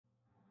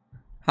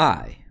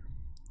Hi,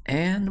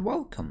 and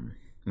welcome.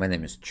 My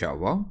name is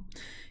Chavo,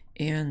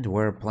 and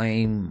we're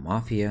playing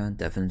Mafia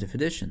Definitive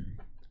Edition.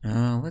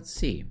 Let's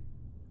see.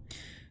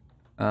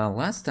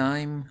 Last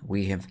time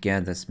we have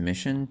got this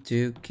mission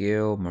to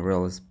kill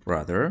Morello's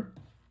brother.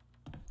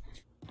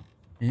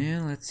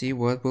 And let's see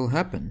what will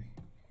happen.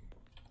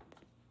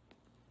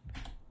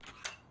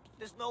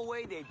 There's no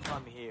way they'd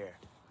come here.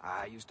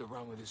 I used to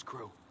run with his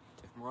crew.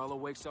 If Morello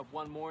wakes up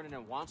one morning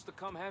and wants to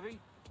come heavy,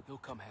 he'll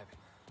come heavy.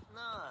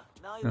 Nah,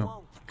 he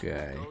won't.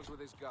 Okay. Goes with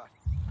his gut.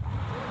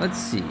 Let's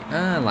see.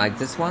 I like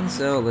this one,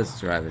 so let's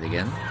drive it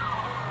again.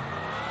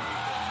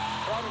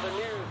 From the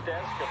news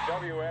desk of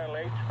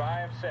WLH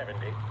 570,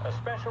 a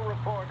special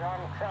report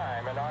on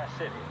crime in our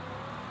city.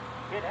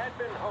 It had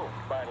been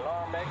hoped by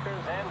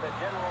lawmakers and the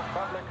general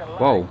public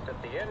alike that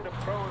the end of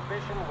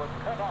Prohibition would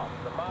cut off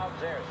the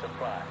mob's air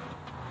supply.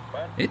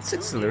 But It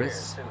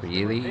accelerates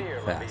really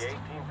fast. The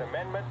 18th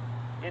Amendment,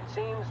 it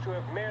seems to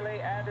have merely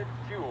added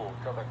fuel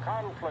to the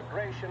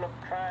conflagration of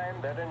crime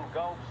that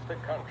engulfs the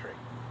country.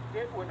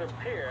 It would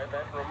appear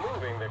that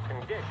removing the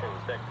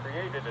conditions that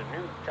created a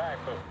new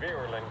type of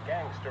virulent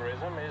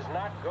gangsterism is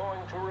not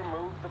going to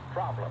remove the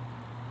problem.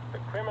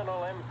 The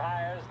criminal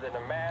empires that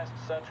amassed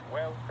such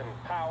wealth and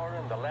power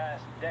in the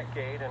last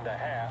decade and a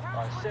half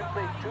are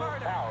simply too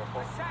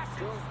powerful,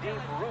 too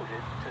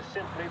deep-rooted to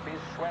simply be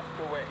swept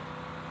away.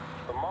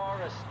 The more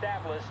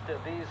established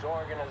of these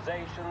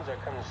organizations are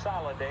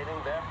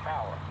consolidating their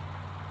power.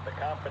 The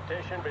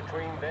competition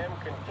between them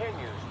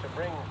continues to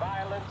bring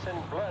violence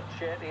and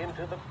bloodshed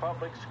into the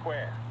public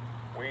square.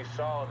 We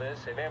saw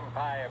this in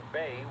Empire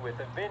Bay with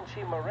the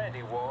Vinci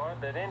Moretti War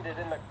that ended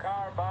in the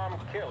car bomb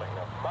killing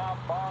of mob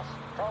boss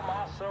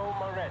Tommaso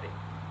Moretti.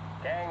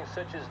 Gangs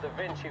such as the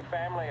Vinci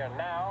family are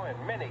now,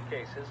 in many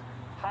cases,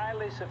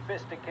 highly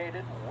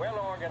sophisticated,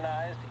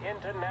 well-organized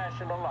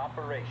international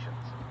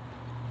operations.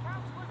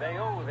 They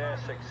owe their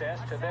success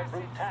to their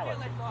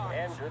brutality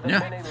and to the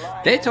many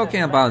lives they're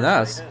talking about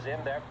us.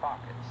 in their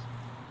pockets.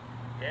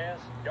 Yes,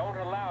 don't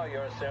allow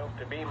yourself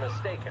to be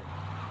mistaken.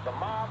 The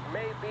mob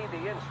may be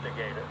the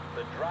instigator,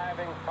 the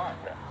driving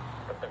partner,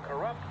 but the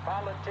corrupt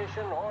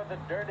politician or the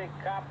dirty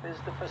cop is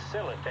the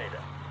facilitator,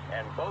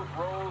 and both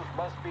roles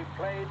must be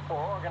played for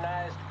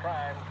organized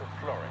crime to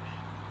flourish.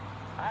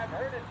 I've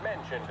heard it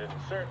mentioned in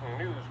certain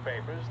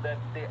newspapers that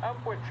the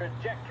upward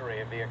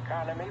trajectory of the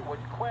economy would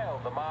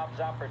quell the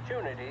mob's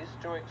opportunities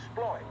to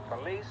exploit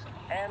police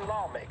and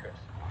lawmakers.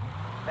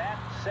 That,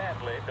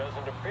 sadly,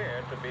 doesn't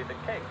appear to be the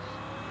case.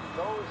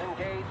 Those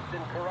engaged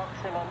in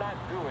corruption are not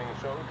doing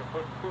so to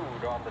put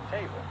food on the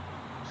table.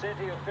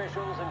 City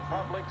officials and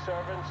public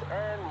servants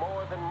earn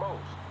more than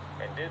most,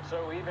 and did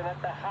so even at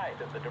the height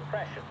of the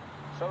Depression,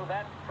 so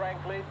that,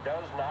 frankly,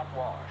 does not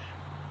wash.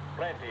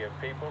 Plenty of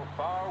people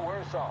far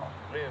worse off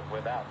live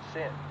without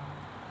sin.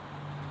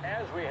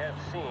 As we have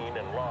seen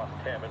in Lost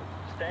Heaven,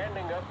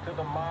 standing up to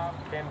the mob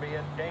can be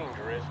a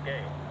dangerous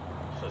game.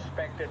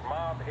 Suspected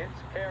mob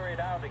hits carried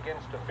out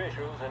against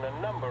officials in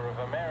a number of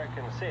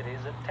American cities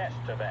attest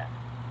to that.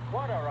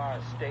 What are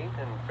our state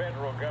and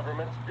federal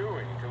governments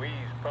doing to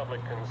ease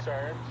public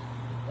concerns?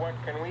 What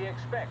can we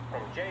expect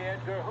from J.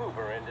 Edgar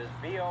Hoover and his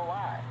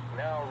BOI,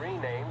 now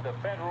renamed the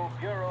Federal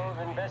Bureau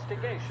of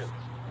Investigations?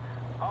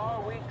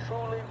 Are we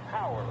truly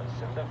powerless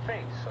in the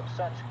face of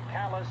such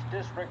callous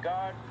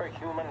disregard for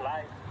human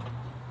life?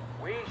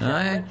 We shall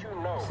let you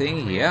know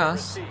think when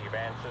yes. we receive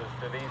answers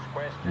to these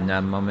questions. In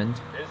that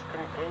moment. This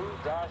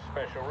concludes our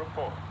special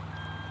report.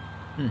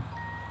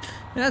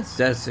 That's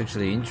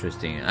actually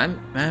interesting.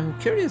 I'm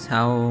curious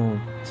how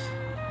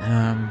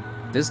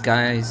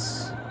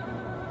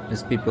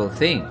these people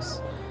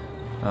thinks.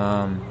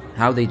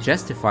 How they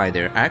justify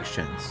their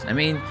actions. I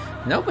mean,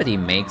 nobody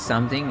makes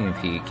something if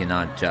he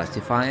cannot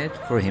justify it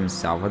for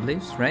himself at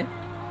least, right?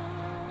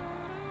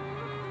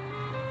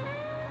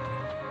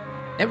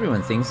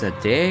 Everyone thinks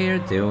that they are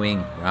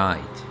doing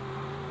right.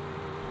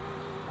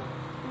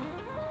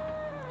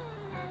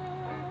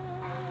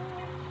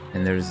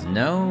 And there's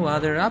no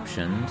other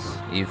options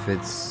if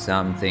it's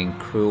something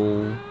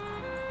cruel.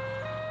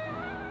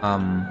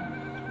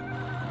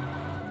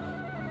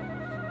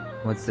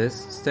 What's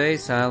this? Stay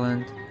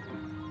silent.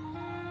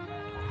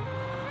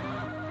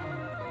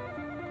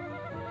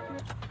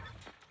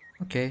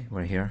 Okay,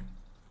 we're here.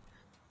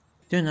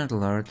 Do not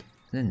alert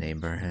the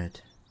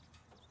neighborhood.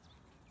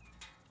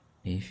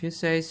 If you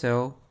say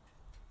so.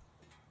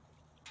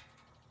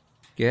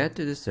 Get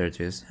to the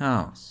Sergio's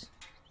house.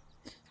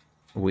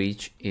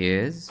 Which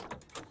is...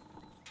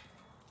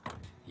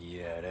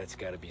 Yeah, that's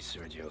gotta be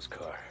Sergio's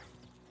car.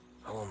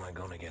 How am I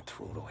gonna get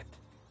through to it?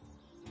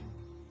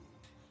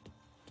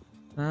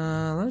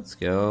 Let's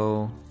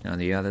go on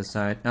the other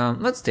side.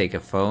 Let's take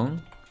a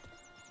phone.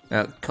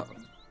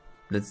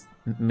 Let's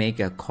make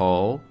a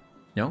call.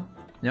 No?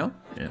 No?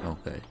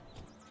 Okay.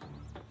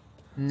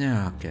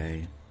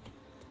 Okay.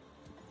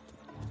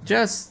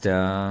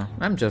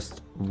 I'm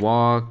just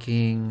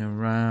walking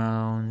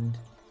around.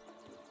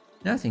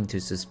 Nothing too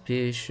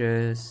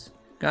suspicious.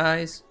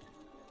 Guys,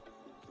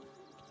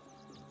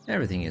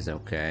 everything is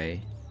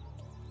okay.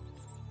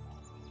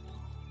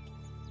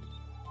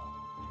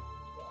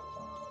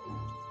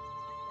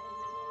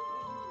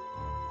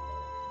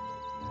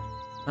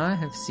 I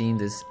have seen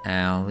this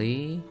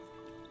alley.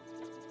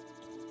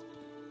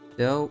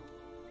 Though.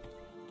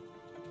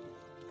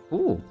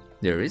 Ooh,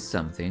 there is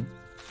something.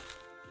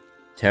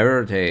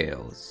 Terror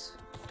Tales.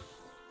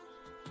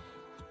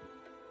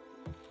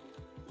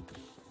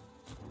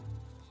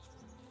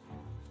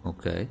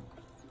 Okay.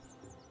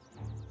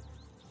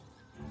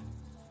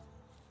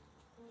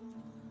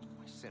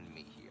 Send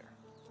me here.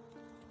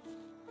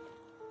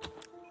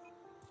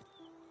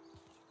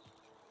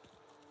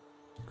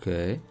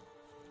 Okay.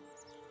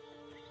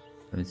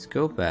 Let's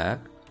go back.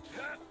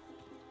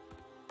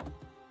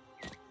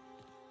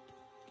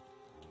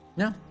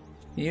 No,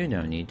 you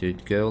don't need to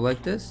go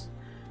like this.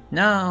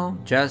 Now,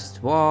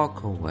 just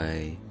walk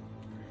away.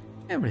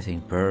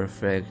 Everything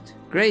perfect.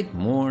 Great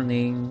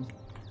morning.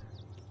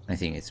 I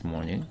think it's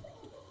morning.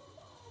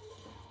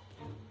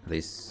 At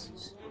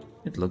least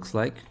it looks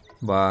like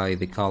by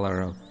the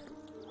color of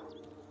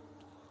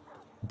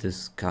the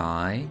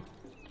sky.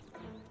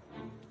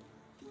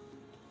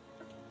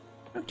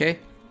 Okay,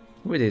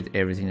 we did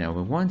everything that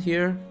we want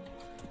here.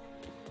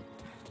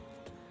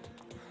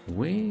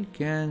 We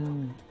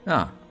can...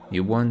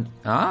 you want...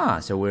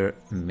 so we're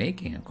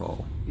making a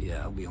call.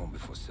 Yeah, I'll be home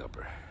before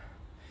supper.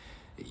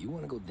 Hey, you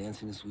want to go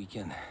dancing this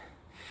weekend?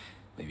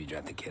 Maybe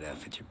drop the kid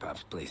off at your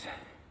pop's place.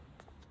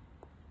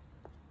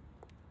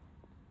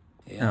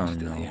 Yeah, I'm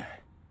still here.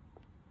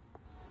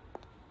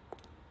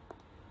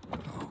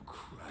 Oh,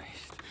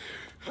 Christ.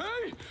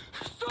 Hey!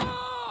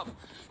 Stop!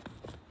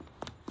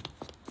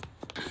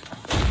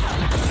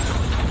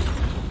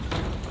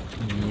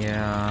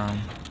 Yeah.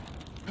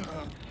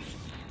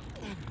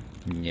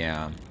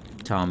 Yeah,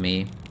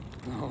 Tommy.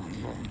 No.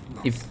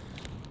 If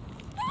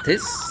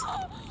this...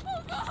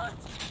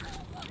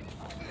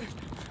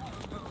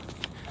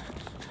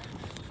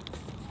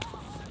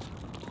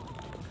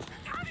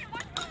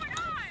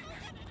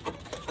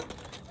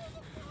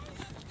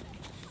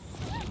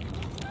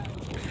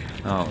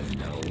 Oh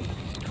no.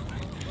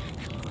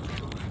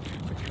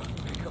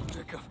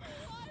 Pick up.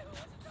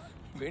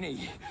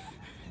 Vinny.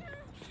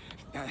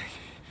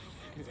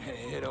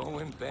 It all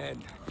went bad.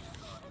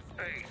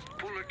 Hey,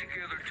 pull it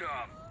together,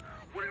 Tom.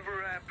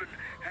 Whatever happened,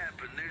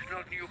 happened. There's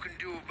nothing you can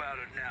do about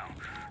it now.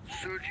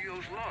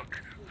 Sergio's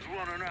luck is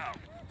running out.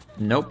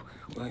 Nope.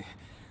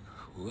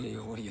 What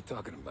are you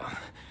talking about?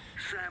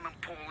 Sam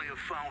and Paulie have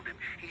found him.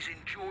 He's in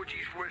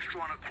Georgie's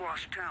restaurant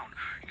across town.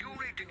 You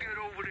need to get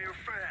over there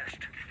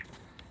fast.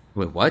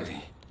 Wait, what?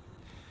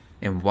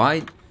 And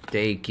why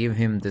they give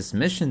him this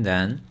mission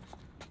then?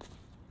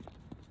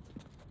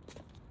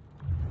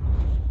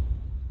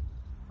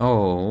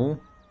 Oh,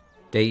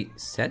 they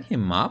set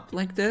him up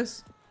like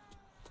this?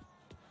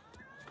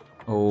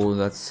 Oh,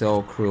 that's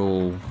so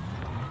cruel.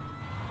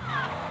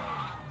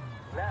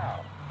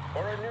 Now,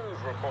 for a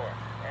news report.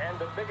 And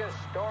the biggest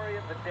story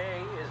of the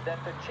day is that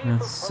the chief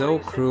That's of so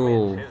police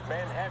cruel. admits his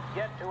men have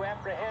yet to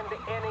apprehend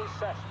any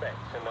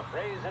suspects in the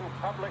brazen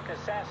public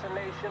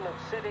assassination of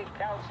City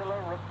Councilor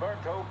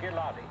Roberto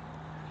Gilotti.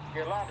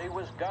 Gilotti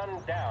was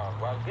gunned down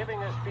while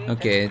giving a speech.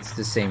 Okay, it's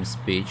the same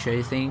speech,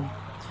 I think,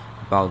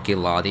 about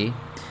Gilotti.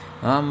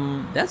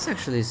 That's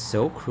actually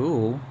so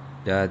cruel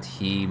that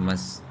he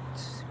must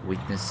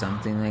witness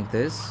something like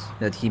this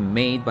that he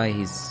made by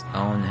his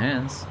own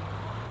hands.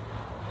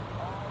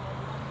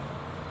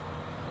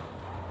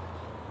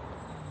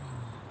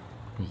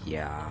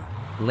 Yeah,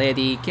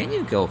 lady, can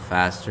you go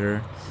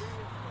faster?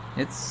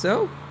 It's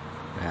so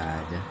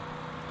bad.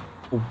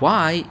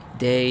 Why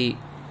they...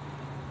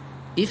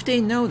 If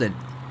they know that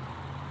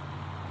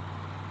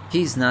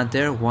he's not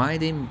there, why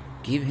they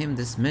give him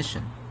this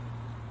mission?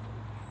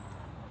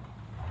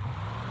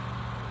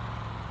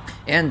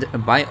 And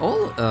by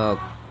all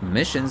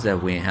missions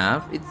that we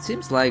have, it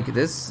seems like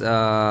this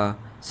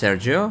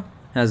Sergio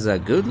has a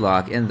good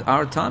luck and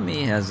our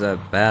Tommy has a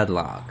bad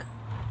luck.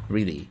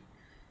 Really.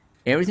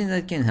 Everything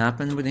that can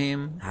happen with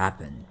him,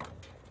 happens.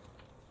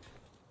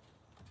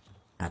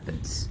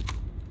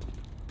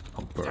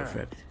 Oh,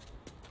 perfect.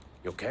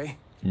 You okay?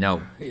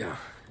 No. Yeah,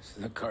 it's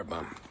the car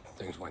bomb.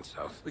 Things went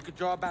south. We could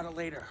draw about it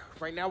later.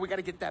 Right now, we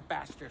gotta get that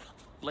bastard.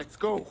 Let's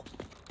go.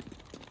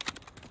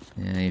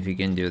 Yeah, if you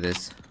can do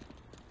this.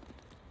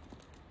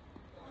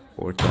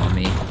 Poor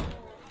Tommy.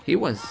 He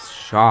was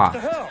shot.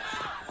 What the hell?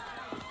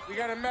 We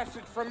got a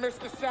message from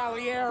Mr.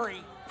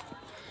 Salieri.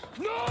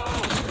 No!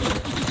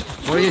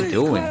 What are you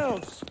doing?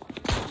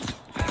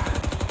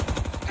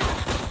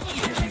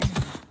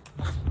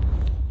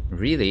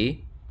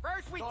 Really?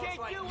 First we take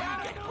you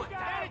out and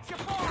manage your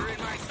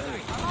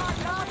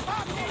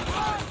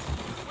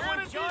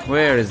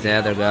Where is the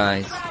other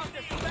guys?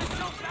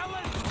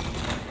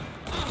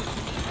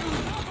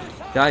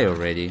 Die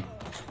already.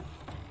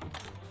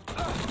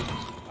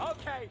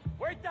 Okay,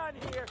 we're done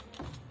here.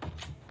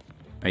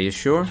 Are you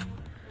sure?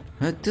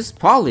 This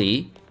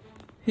Polly,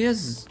 he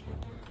has...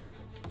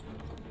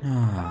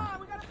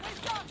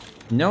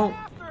 No.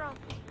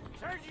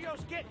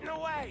 Sergio's getting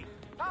away.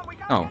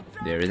 Oh,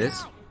 there it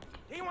is.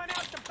 He went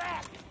out the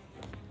back.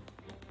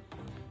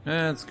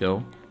 Let's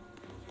go.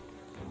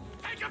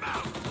 Take him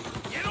out.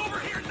 Get over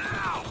here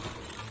now.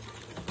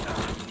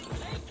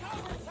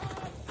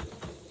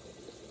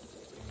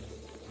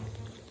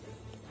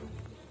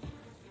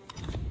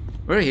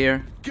 We're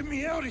here. Get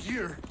me out of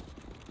here!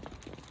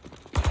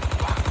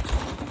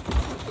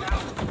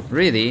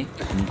 Really?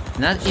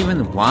 Not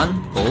even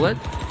one bullet?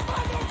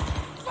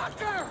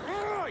 Fucker!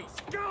 Oh,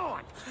 he's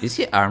gone! Is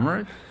he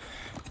armored?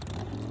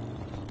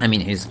 I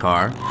mean, his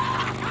car. Go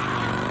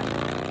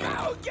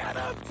get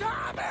him,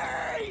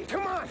 Tommy!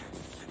 Come on!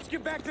 Let's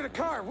get back to the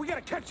car. We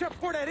gotta catch up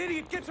before that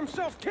idiot gets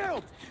himself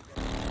killed!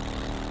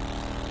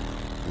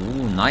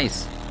 Ooh,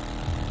 nice.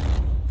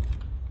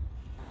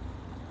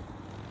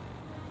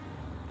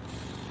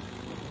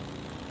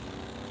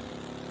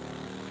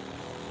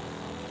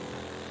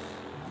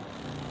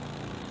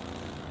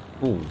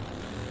 Ooh.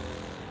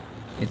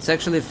 It's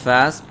actually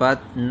fast,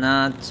 but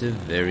not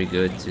very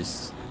good to...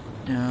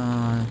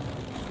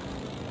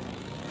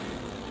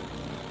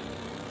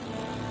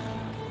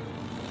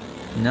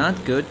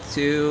 not good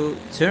to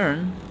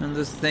turn on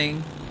this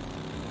thing.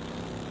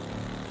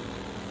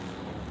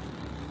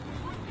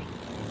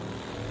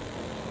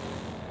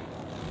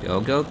 Go,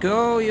 go,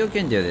 go! You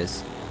can do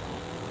this.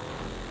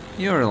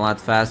 You're a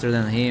lot faster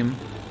than him.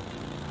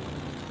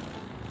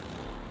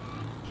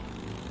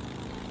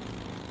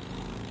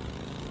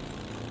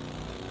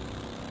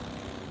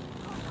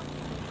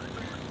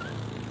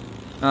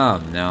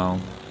 Oh no.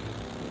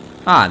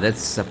 Ah,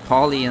 that's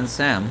Polly and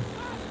Sam.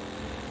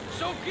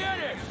 So get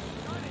it!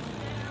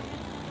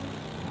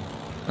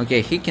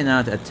 Okay, he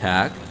cannot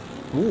attack.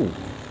 Ooh.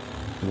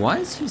 Why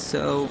is he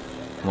so...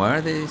 Why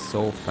are they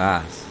so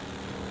fast?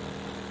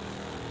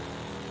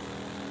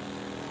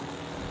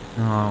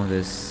 Oh,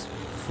 these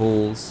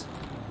fools.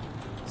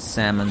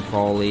 Sam and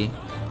Polly.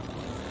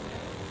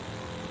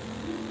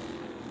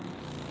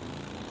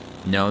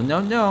 No,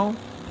 no, no.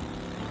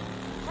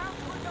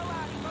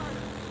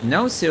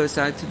 No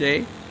suicide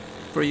today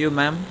for you,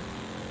 ma'am.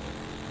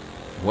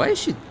 Why is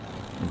she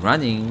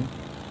running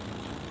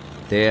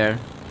there?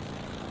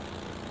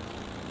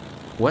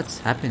 What's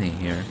happening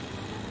here?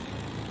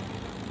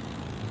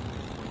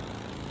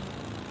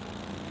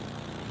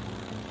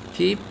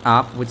 Keep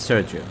up with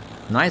Sergio.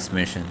 Nice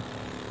mission.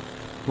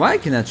 Why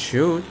cannot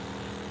shoot?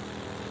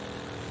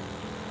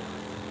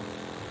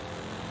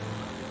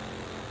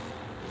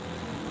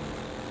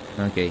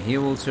 Okay, he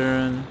will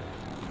turn.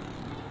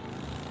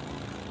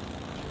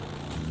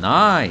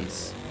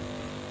 Nice.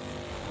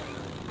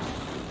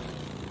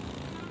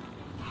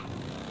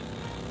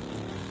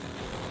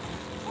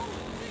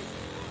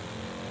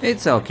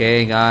 It's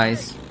okay,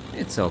 guys.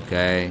 It's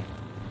okay.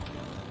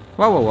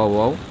 Whoa, whoa, whoa,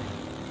 whoa.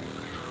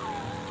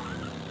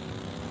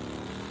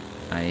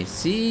 I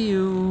see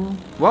you.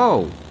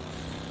 Whoa.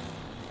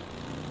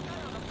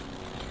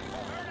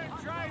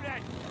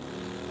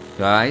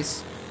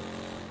 Guys,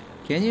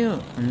 can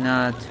you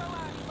not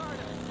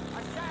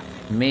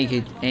make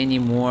it any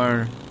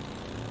more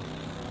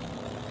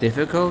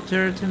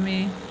difficulter to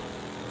me?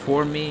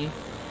 For me?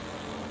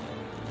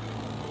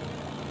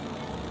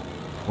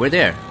 We're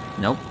there.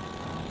 Nope.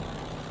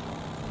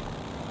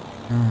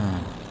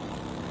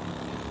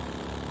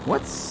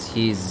 What's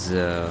his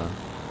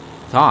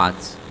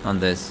thoughts on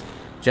this?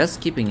 Just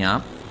keeping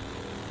up?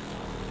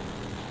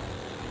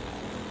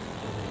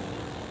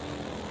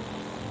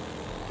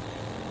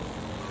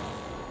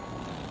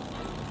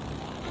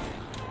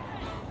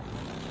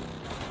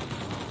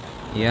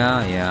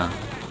 Yeah, yeah.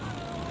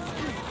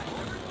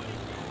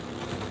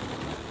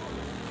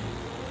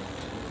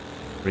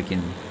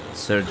 Freaking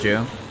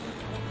Sergio.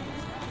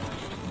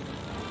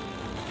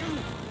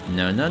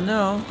 No, no,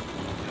 no.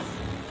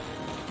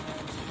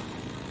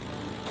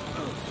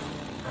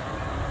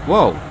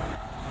 Whoa.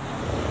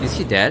 Is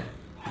he dead?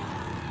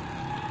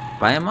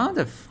 By amount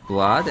of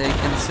blood, I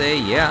can say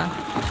yeah.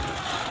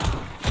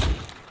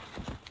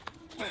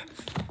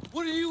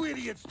 What are you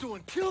idiots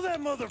doing? Kill that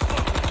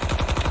motherfucker!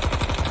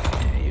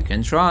 You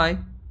can try.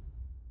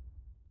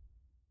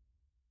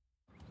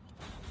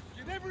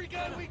 Get every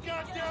gun we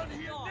got down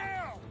here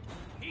now!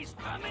 He's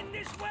coming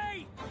this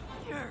way!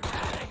 You're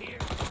out of here!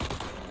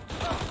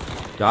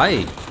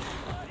 Die.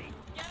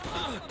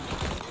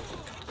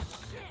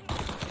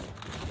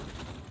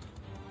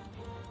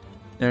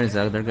 There's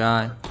the other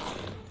guy.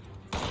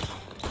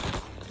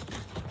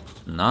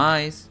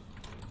 Nice.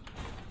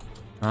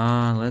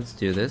 Let's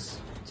do this.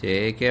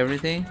 Take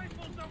everything.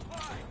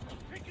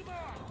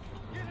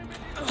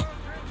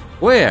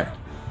 Where?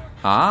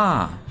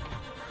 Ah.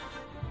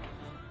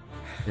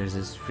 There's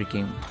this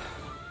freaking...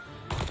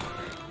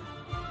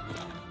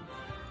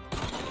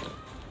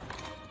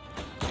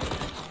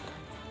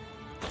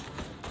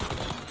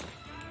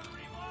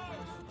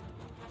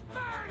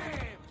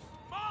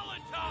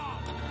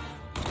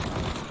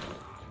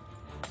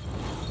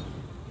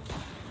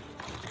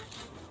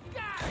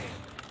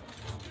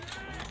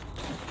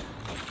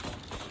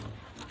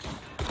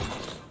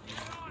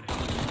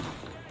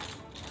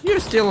 You're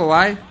still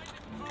alive?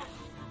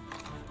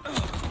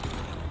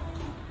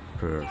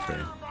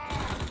 Perfect.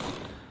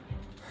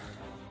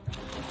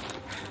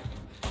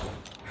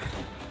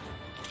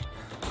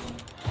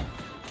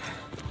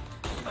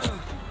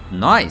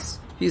 Nice!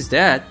 He's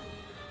dead.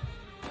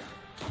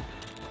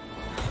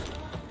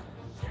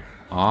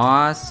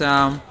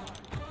 Awesome.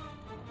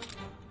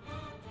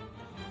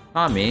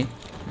 Tommy,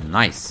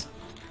 nice.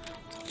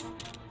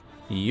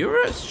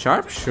 You're a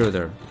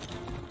sharpshooter.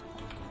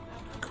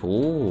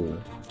 Cool.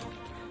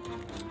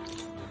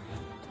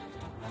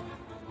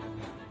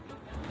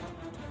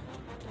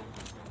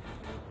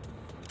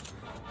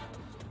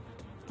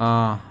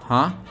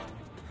 Huh?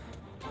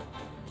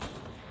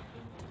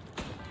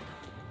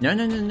 No,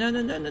 no, no, no,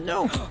 no, no, no,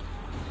 no.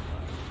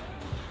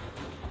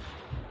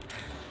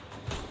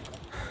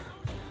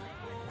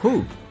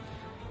 Who?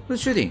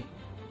 Who's shooting?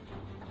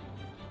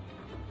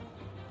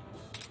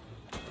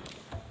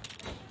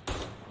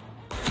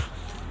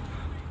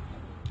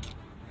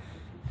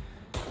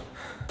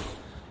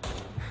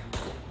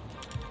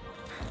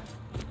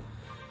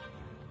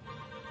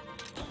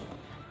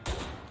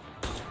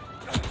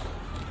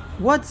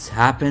 What's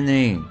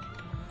happening?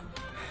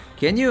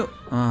 Can you...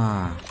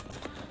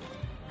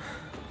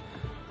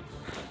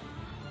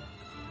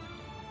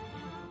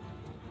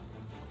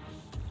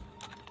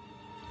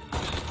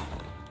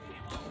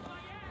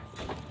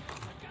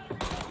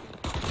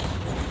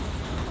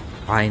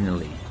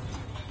 Finally.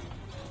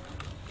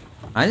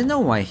 I don't know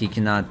why he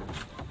cannot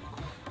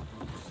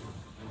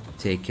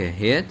take a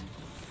hit.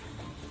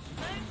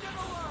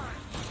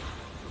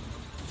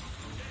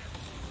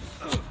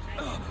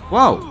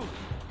 Whoa!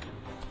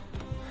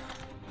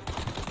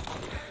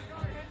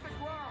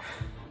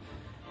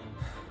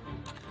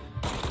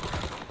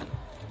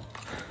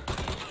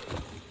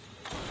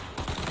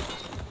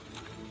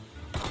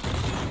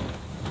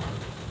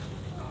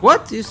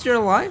 What? You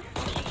still alive?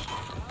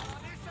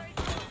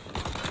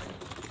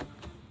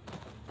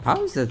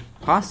 How is that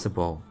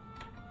possible?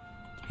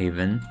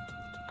 Even.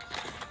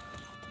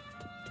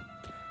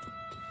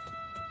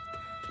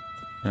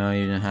 No,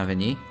 you don't have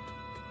any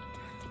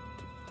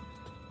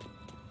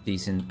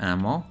decent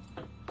ammo.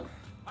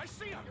 I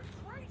see him!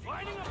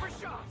 Lining up for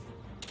shots!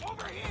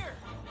 Over here!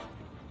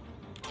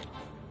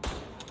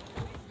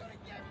 He's gonna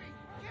get me!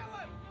 Kill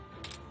him!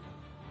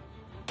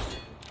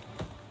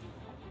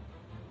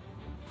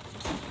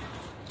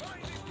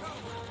 Finding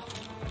cover!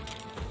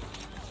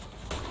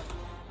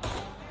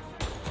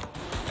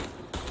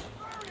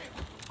 Burning!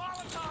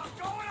 Molotov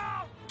going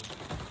out!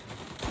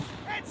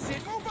 That's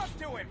it! Move up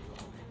to him!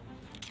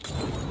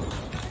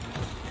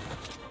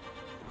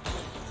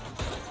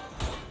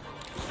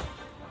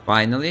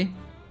 Finally.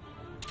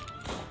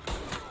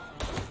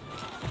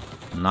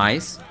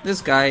 Nice.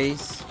 This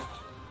guy's...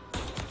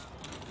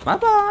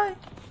 Bye-bye.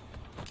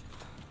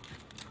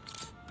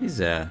 He's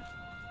a...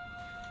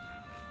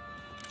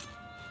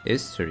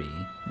 history.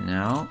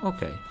 No?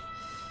 Okay.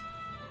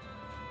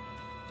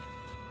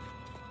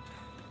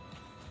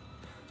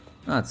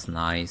 That's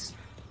nice.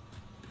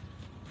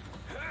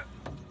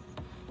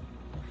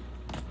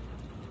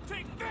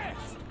 Take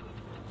this!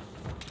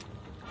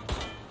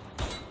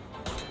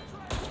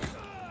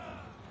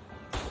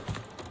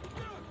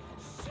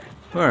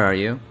 Where are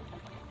you?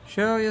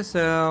 Show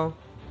yourself.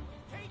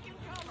 Taking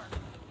cover!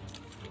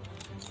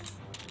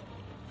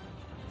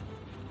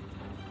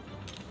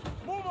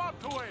 Move up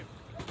to him!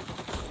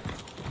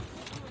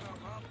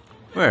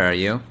 Where are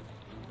you?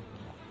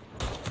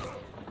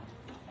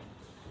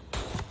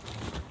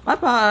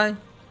 Bye-bye.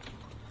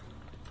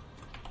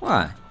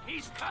 What?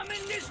 He's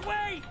coming this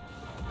way!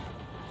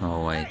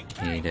 Oh wait,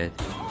 he did.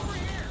 Over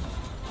here!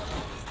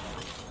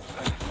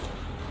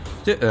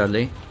 Too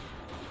early.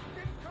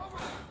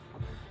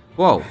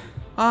 Whoa.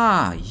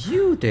 Ah,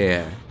 you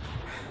there.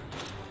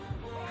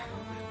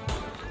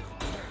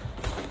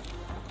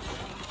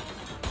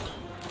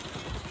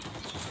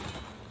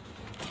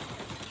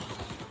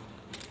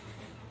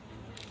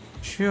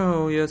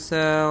 Show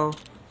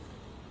yourself.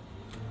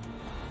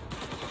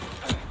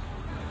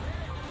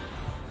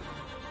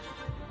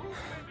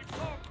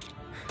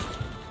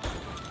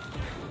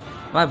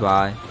 Bye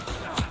bye.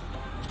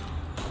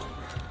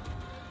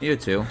 You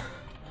too.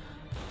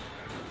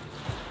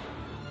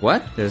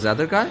 What? There's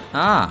other guy?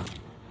 Ah.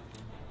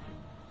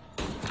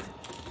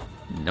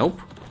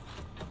 Nope.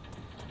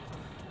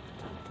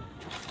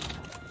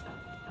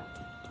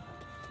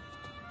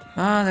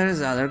 Ah,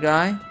 there's other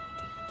guy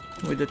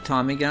with the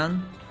Tommy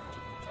gun.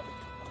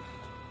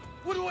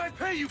 What do I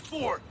pay you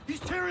for?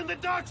 He's tearing the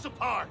docks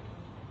apart!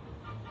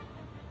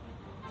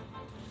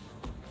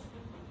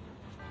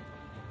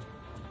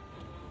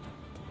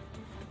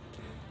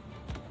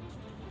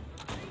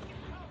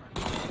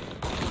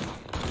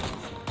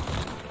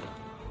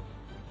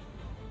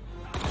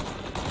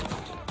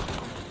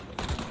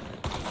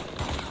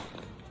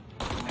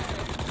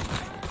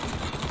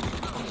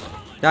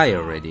 Die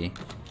already.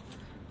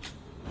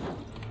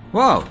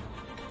 Whoa!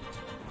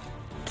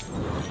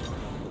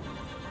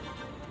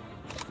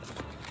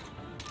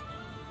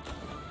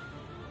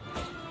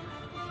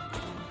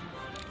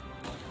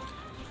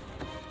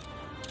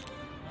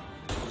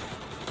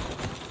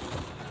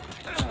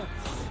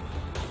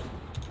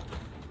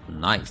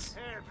 Nice.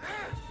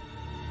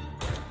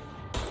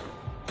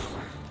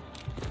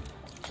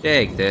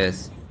 Take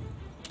this.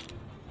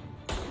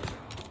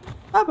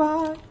 Bye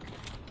bye.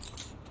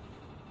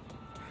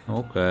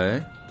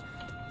 Okay.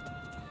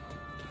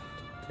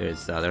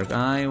 There's the other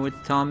guy with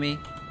Tommy.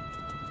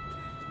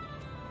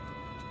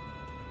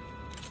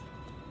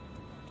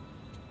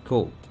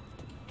 cool.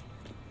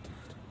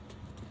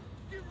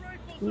 Your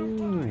rifles Ooh. are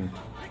fine.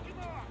 Pick him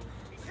off.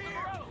 He's here.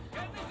 Morello,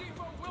 get in the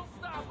depot. We'll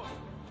stop him.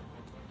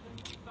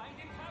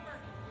 Finding cover.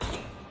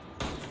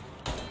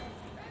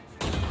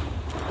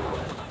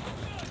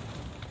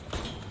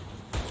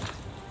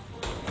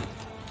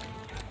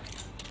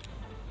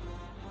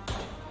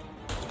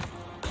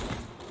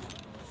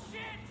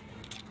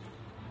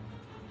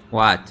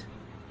 What?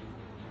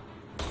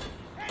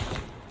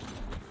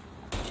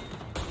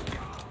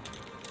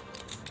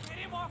 Get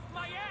him off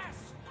my ass.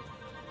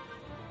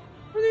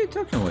 What are you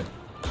talking with?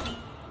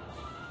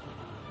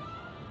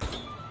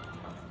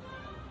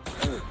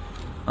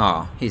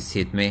 Oh, he's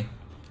hit me.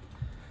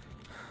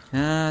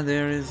 Ah,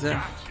 there is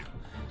a...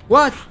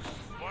 What?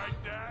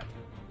 Like that?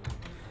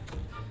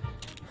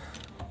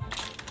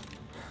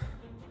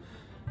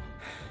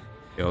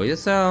 Show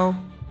yourself.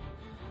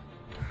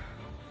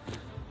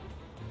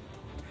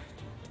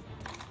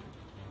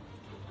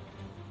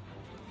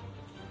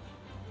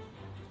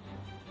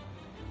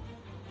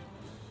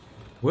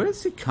 Where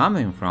is he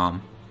coming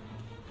from?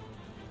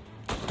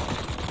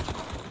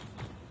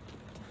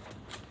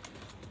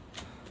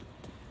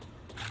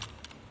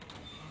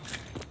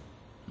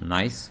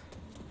 Nice.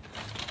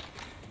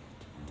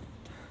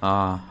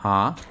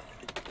 Uh-huh.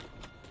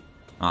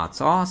 That's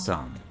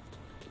awesome.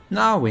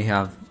 Now we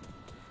have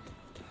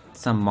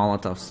some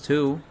Molotovs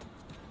too.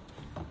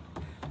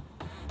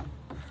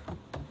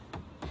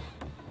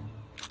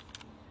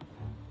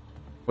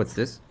 What's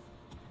this?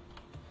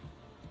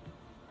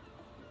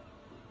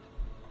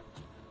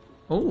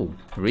 Oh,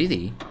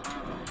 really?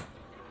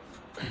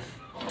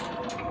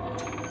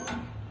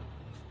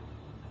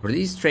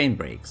 Release train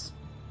brakes.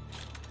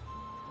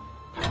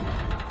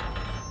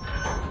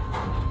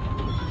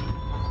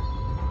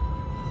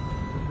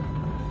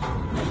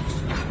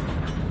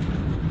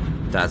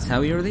 That's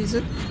how you release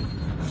it?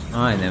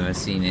 I never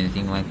seen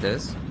anything like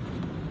this.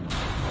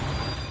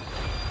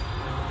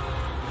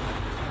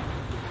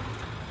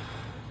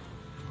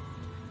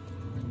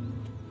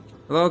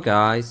 Hello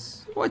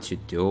guys, what you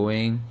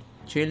doing?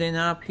 Chilling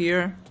up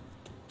here?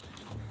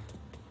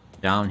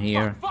 Down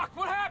here? Fuck,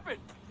 what happened?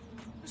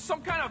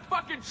 Some kind of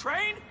fucking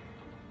train?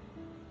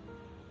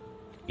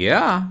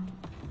 Yeah.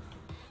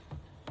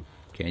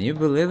 Can you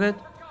believe it?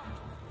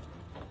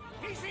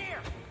 He's here.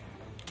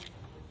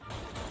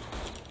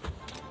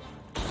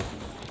 This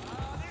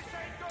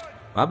ain't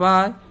good. Bye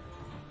bye.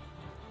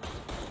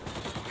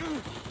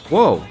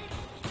 Whoa.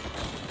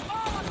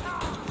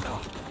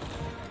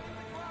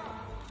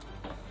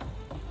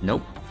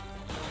 Nope.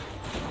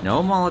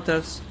 No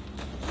Molotovs.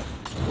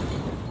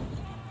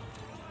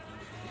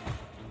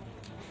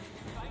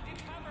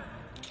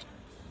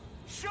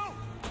 Shoot.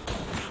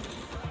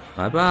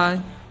 Bye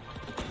bye.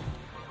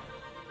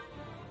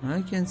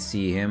 I can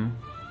see him.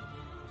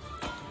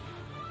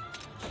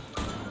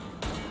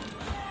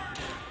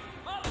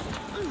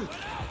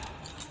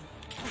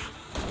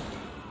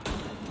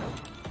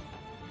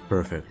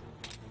 Perfect.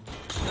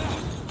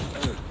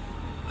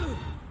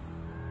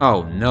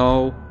 Oh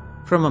no,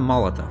 from a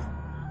Molotov.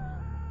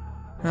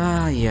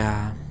 Ah,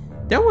 yeah.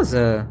 That was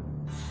a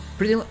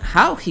pretty...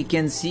 How he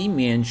can see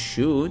me and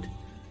shoot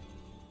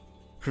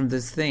from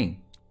this thing?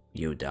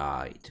 You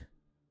died.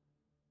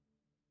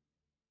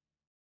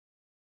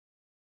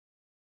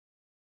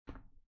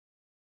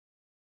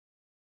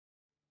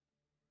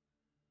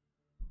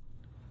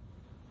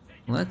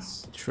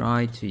 Let's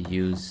try to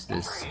use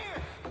this.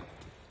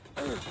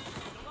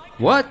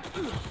 What?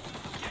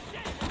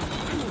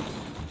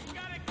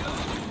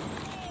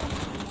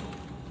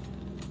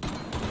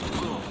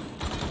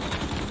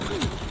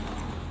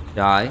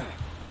 Die.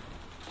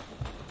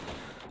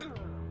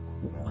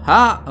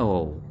 Ha!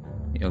 Oh.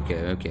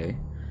 Okay, okay.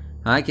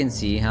 I can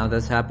see how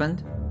this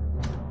happened.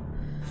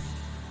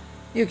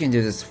 You can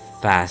do this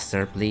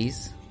faster,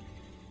 please.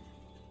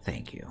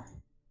 Thank you.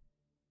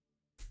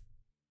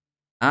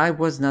 I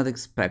was not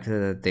expecting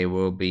that they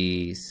will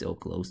be so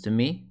close to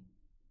me.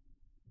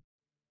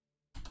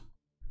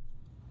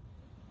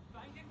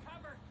 Finding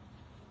cover.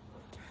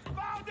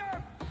 Found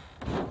him.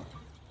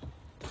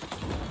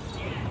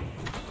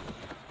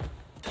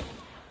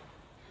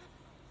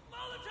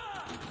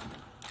 Molotov!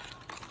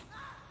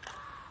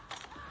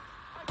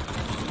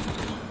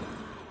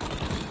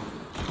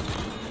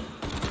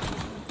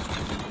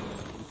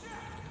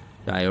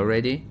 Die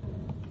already?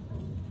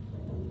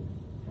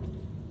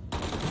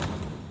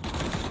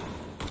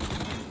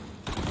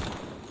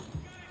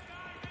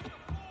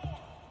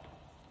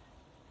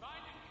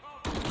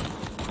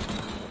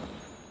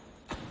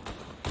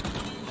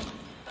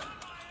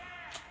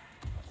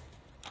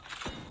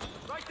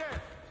 Right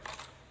there.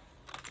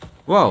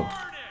 Whoa!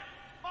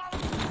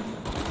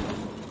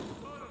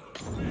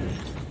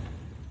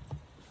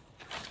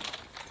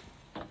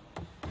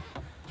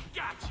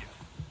 Gotcha.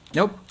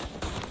 Nope.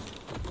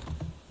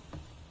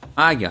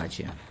 I got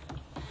you.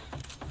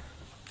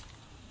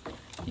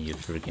 You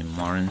freaking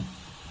moron.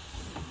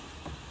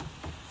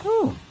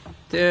 Oh,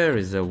 there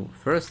is a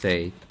first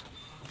aid.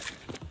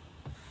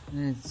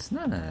 It's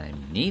not that I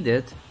need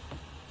it.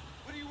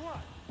 What do you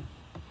want?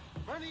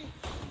 Money?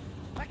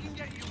 I can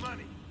get you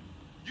money.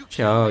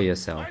 Show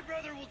yourself. My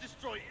brother will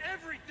destroy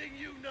everything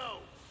you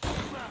know. Come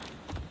on.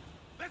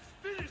 Let's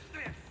finish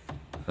this.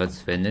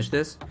 Let's finish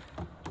this.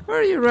 Where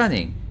are you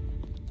running?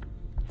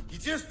 You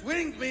just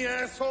winged me,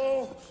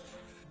 asshole.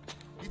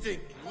 You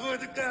think you're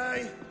the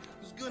guy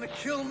who's gonna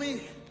kill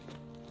me?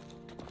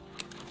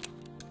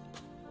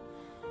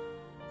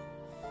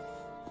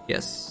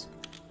 Yes.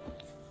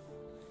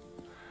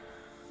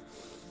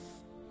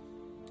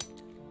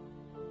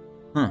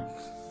 Huh.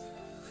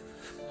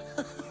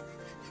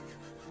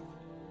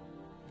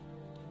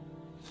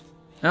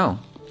 Oh.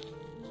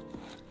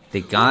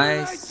 The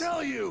guys What did I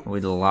tell you?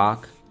 with the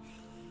lock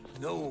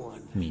No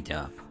one meet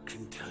up.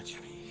 can touch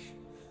me.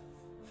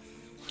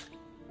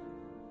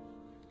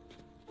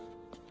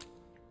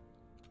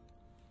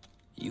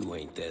 You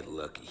ain't that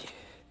lucky.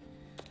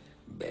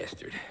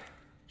 Bastard.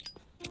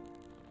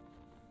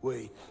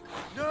 Wait.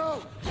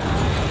 No!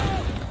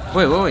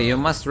 Wait, you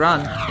must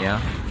run. Yeah.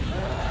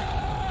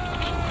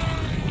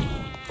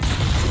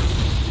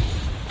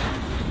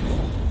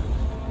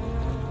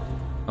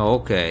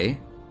 Okay.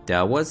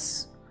 That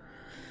was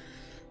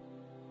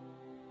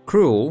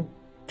cruel.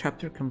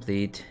 Chapter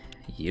complete.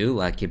 You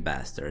lucky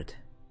bastard.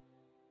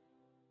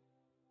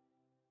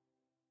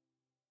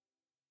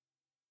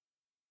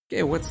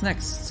 Okay, what's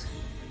next?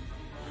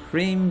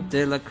 Cream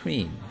de la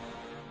cream.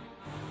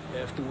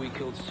 After we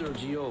killed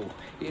Sergio,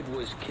 it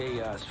was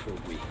chaos for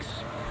weeks.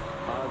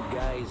 Our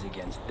guys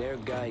against their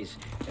guys,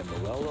 and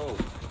Morello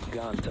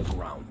gone to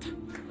ground.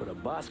 But a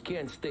boss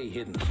can't stay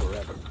hidden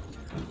forever.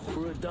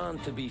 For a Don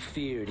to be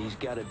feared, he's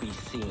gotta be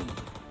seen.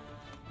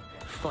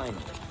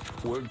 Finally,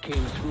 word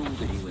came through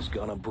that he was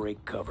gonna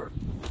break cover.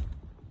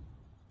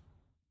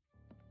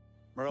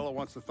 Morello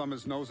wants to thumb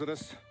his nose at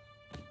us.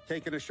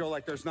 Taking a show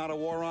like there's not a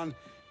war on.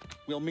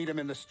 We'll meet him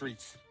in the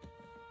streets.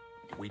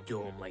 We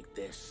do them like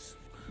this.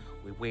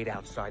 We wait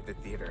outside the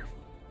theater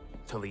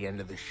till the end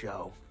of the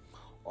show.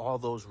 All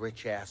those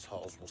rich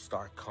assholes will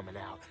start coming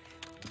out.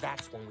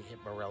 That's when we hit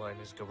Morello and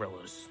his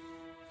guerrillas.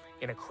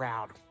 In a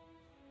crowd.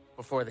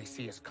 Before they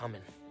see us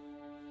coming.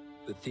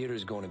 The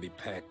theater's going to be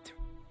packed.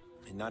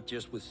 And not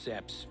just with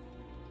saps.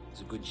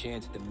 There's a good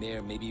chance the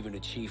mayor, maybe even the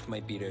chief,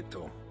 might be there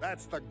too.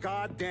 That's the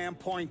goddamn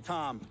point,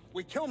 Tom.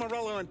 We kill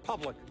Morello in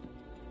public.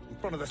 In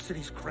front of the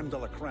city's creme de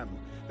la creme.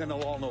 Then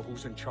they'll all know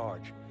who's in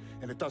charge.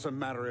 And it doesn't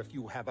matter if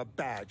you have a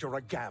badge or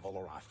a gavel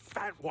or a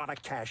fat wad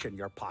of cash in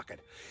your pocket.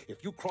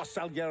 If you cross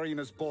Salieri and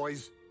his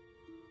boys,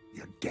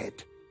 you're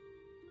dead.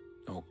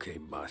 Okay,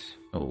 boss.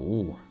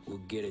 Oh. We'll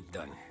get it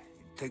done.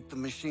 Take the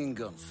machine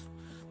guns.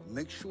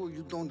 Make sure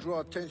you don't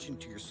draw attention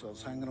to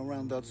yourselves hanging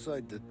around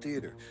outside the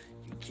theater.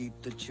 You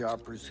keep the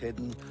choppers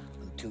hidden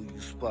until you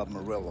spot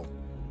Morello.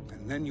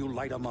 And then you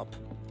light them up.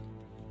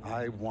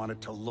 I want it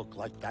to look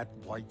like that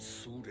white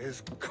suit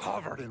is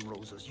covered in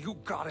roses. You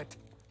got it?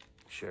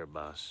 Sure,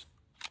 boss.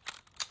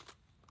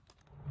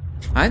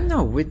 I don't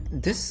know,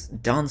 with this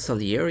Don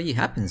Salieri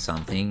happened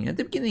something. At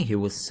the beginning he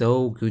was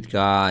so good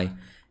guy,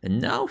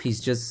 and now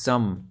he's just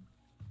some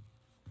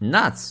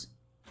nuts.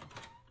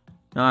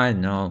 I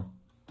don't know.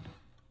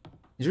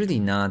 He's really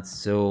not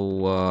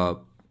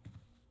so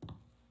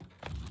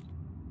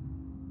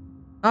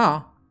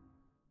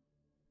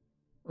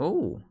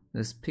Oh,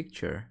 this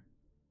picture.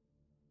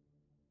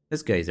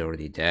 This guy's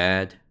already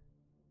dead.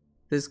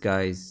 This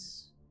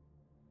guy's...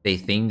 They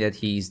think that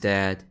he's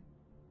dead.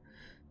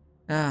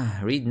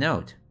 Read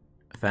note.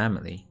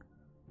 Family.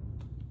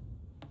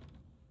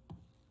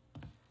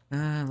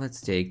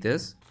 Let's take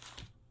this.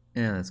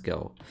 And let's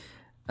go.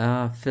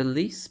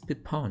 Felice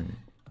Pipone.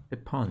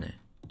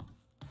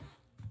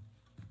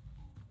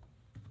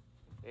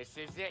 This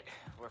is it.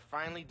 We're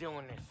finally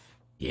doing this.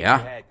 Yeah.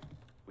 Ahead.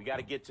 We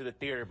gotta get to the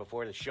theater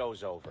before the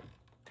show's over.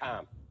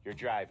 Tom, you're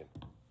driving.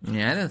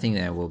 Yeah, I don't think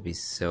that will be We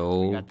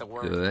so got the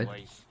word, good.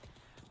 boys.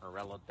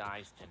 Morello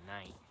dies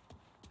tonight.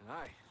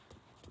 Tonight?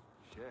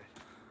 Shit.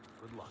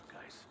 Good luck,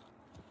 guys.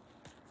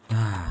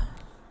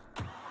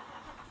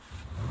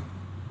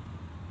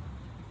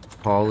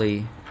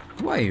 Polly,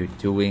 why are you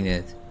doing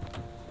it?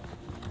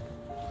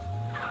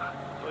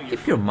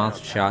 Keep your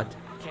mouth shut.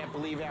 Can't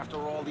believe after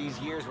all these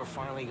years we're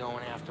finally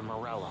going after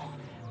Morello.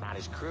 Not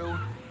his crew,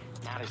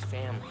 not his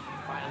family.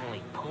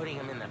 Finally putting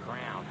him in the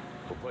ground.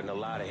 We're putting a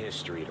lot of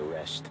history to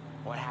rest.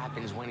 What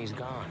happens when he's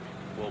gone?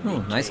 We'll Oh,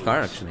 be nice kings.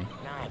 car actually.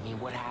 Nah, I mean,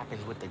 what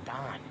happens with the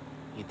Don?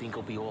 You think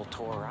he'll be all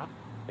tore up?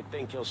 I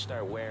think he'll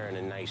start wearing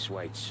a nice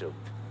white suit.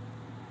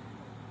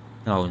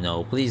 Oh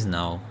no, please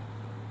no.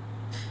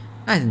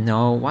 I don't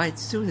know, white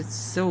suit is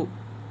so...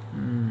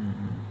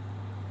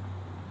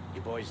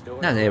 You boys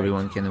doing Not all right?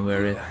 everyone can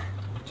wear it.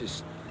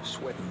 Just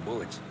sweating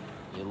bullets.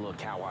 You look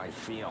how I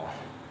feel.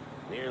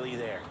 Nearly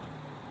there.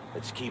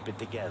 Let's keep it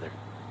together.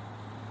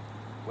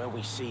 When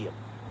we see him,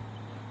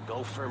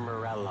 go for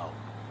Morello.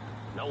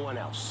 No one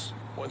else.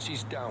 Once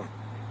he's down,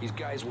 these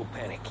guys will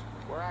panic.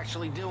 We're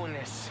actually doing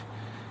this.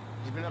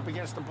 He's been up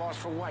against the boss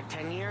for what,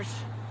 10 years?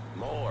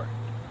 More.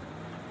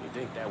 You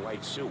think that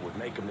white suit would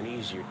make him an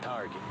easier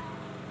target?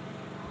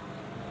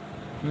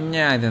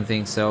 Yeah, I don't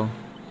think so.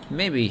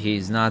 Maybe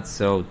he's not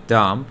so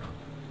dumb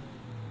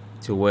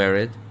to wear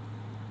it.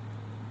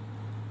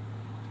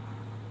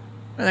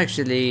 But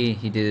actually,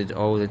 he did it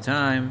all the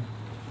time.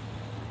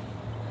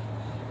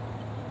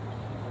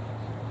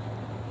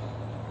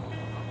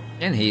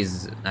 And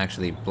he's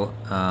actually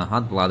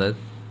hot-blooded.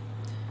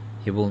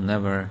 He will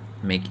never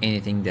make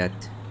anything that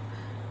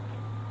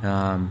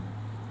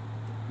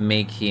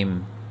make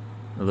him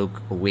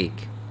look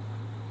weak.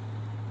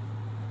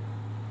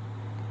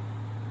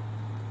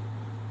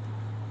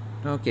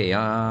 Okay,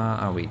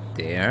 are we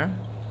there?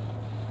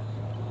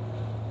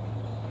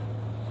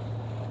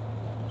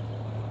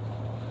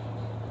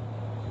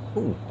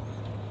 Ooh.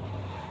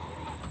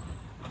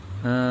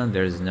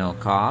 There's no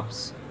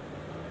cops.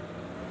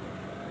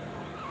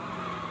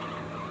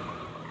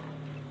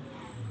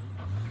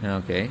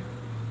 Okay.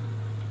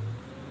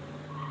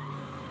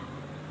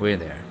 We're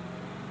there.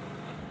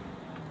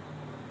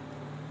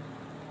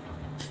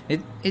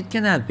 It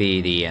cannot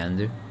be the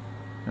end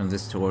of the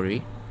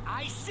story.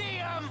 I see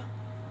him!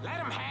 Let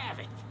him have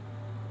it!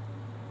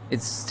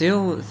 It's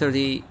still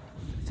 35th,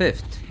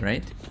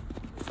 right?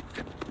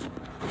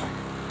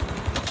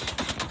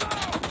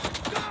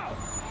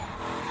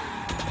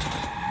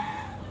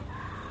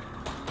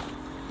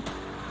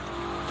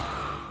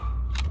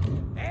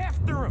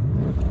 After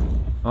him!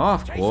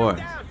 Of course.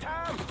 Chase him down,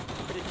 Tom!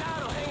 But the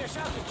town will hang us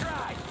out to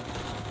dry.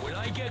 When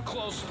I get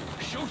close,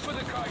 shoot for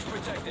the cars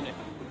protecting it.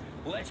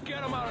 Let's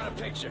get them out of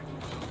the picture.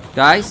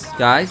 Guys.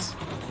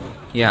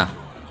 Yeah.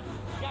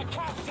 Got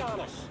cops on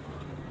us.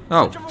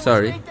 Oh,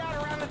 sorry. Staked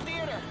out around the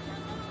theater.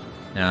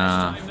 Uh,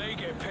 Time they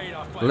get paid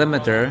off by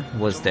limiter Morello.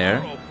 was there.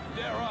 Tomorrow,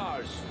 they're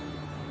ours.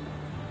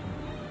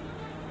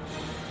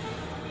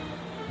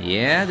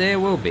 Yeah, they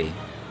will be.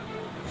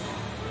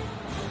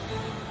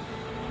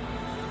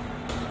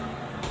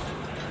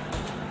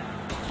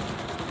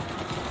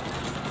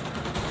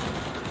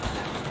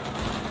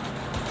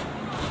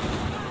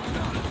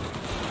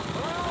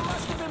 Morello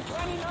must have been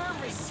plenty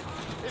nervous.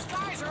 His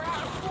guys are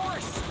out of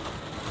force.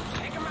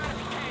 Take him out if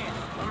you can.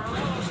 But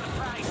Morello's the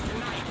prize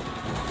tonight.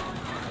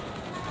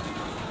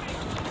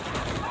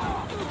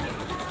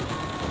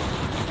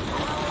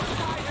 Morello's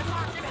guys are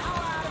knocking hell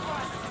out of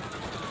us.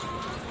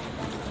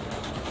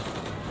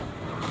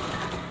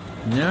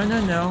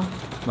 No.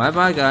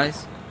 Bye,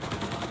 guys.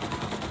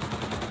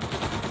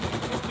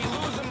 If we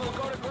lose him, we'll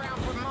go to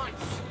ground for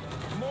months.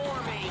 More,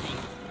 maybe.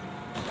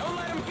 Don't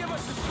let him give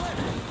us a slip.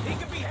 He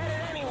could be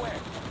headed anywhere.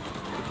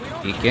 If we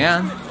don't He catch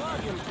can. him and plug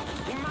him,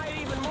 he might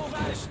even move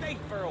out of state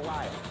for a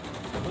while.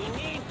 We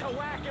need to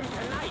whack him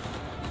tonight.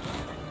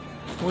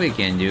 We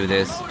can do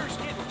this. Motor's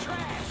getting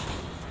trashed.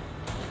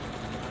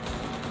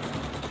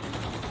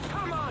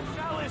 Come on,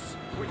 fellas.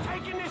 We're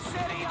taking this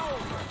city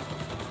over.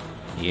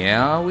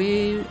 Yeah,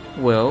 we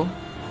will.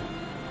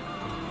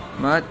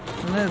 But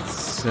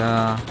let's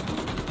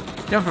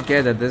don't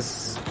forget that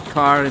this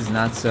car is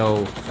not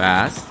so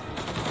fast.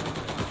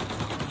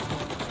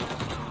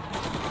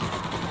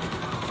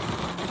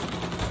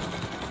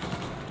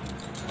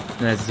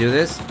 Let's do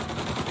this.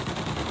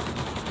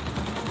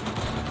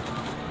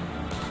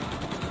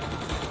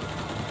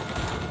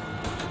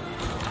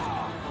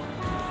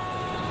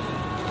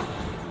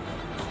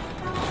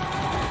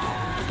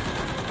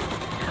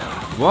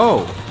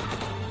 Whoa!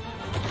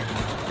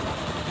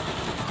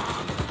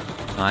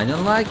 I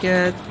don't like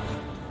it.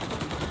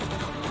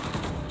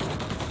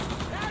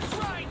 That's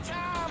right,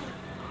 Tom.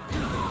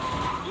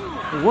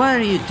 What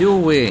are you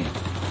doing?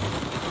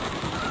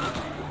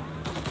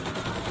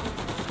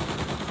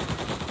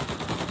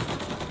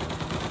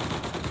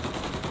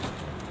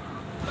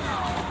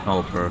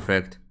 Oh,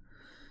 perfect.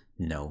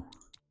 No.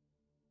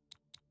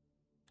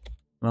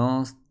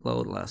 Well,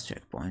 load last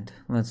checkpoint.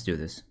 Let's do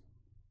this.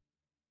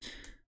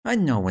 I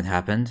know what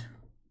happened.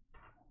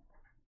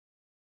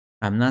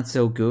 I'm not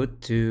so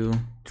good to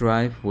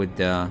drive with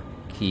the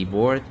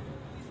keyboard.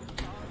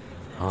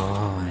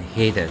 Oh, I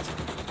hate it.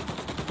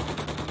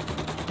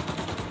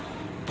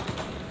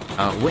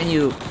 When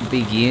you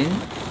begin,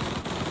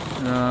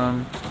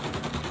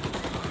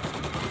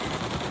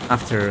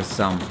 after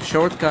some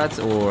shortcuts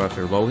or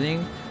after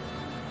loading,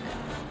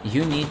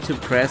 you need to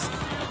press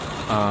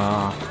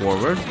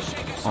forward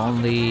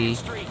only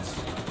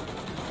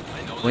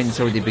when it's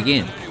already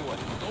begin.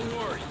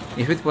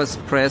 If it was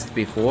pressed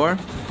before,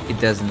 it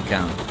doesn't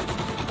count.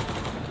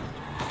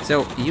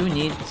 So you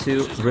need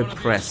to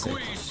repress it.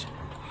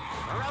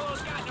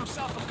 Morello's gotten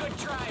himself a good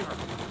driver,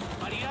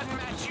 but he doesn't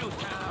match you,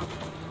 Tom.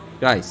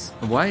 Guys,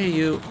 why are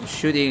you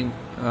shooting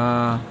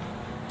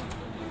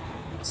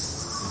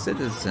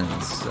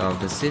citizens of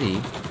the city?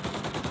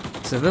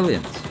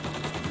 Civilians.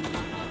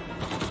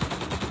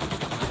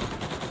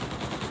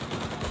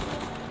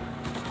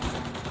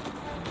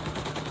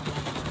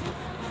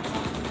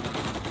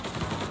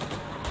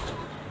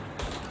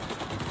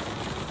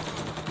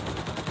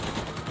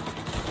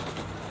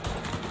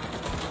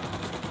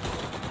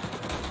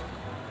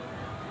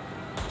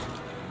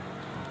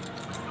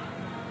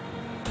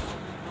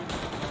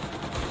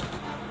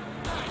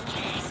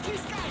 Jeez,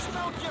 these guys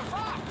don't give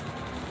up.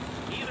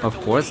 Either Of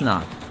course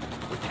not.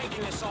 We're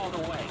taking this all the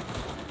way.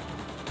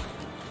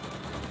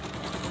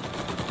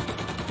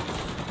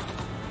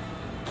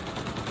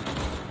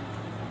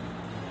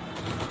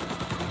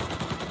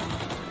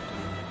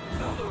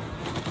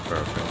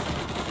 Perfect.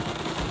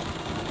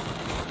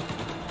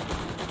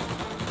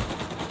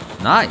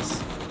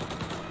 Nice.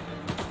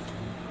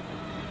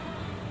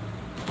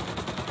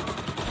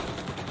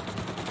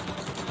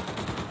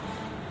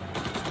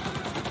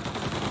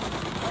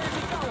 Where's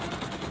he going?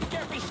 You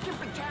can't be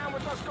skipping town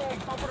with us going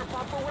bumper to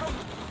bumper with him.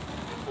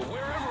 But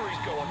wherever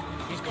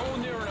he's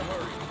going there in a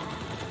hurry.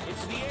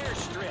 It's the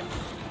airstrip.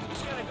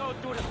 He's gonna go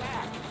through the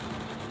back.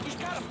 He's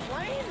got a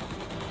plane?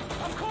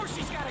 Of course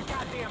he's got a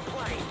goddamn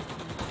plane.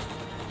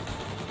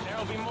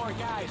 There'll be more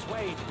guys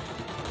waiting.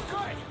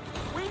 Good.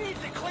 We need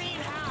to clean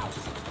house.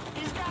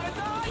 He's gotta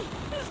die.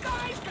 This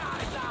guy's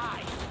gotta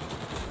die.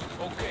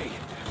 Okay,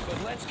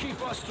 but let's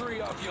keep us three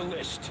off your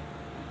list.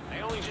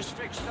 They only just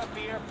fixed up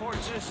the airport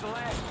since the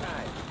last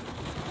time.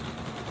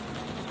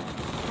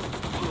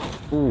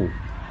 Ooh.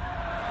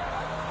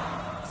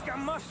 He's got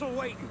muscle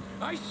waiting.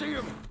 I see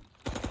him.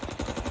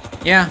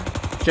 Yeah,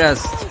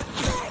 just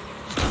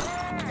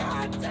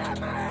God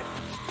damn it.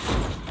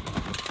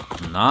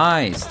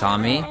 nice,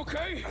 Tommy.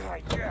 Okay.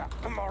 Yeah,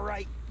 I'm all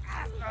right.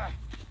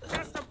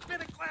 Just a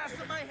bit of glass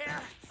in my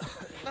hair.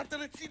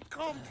 Nothing a cheap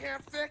comb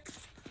can't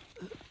fix.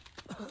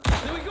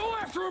 Then we go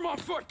after him on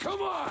foot.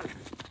 Come on.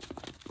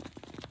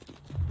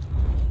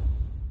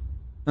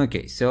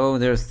 Okay, so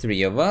there's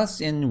 3 of us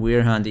and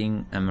we're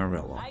hunting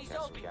Morello. Eyes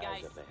open,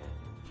 guys.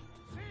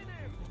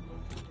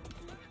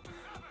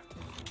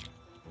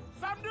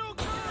 Some new girl's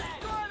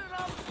joining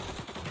us.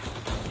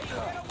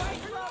 Get away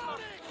from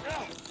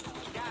him.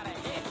 Got a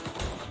hit.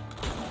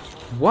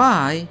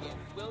 Why?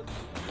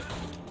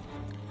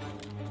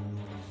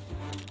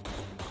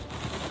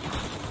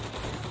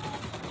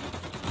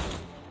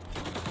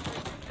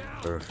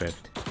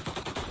 Perfect.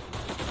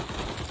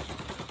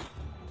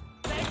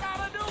 They got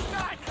a new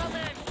guy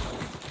coming.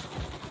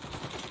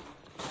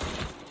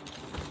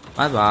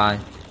 Bye bye.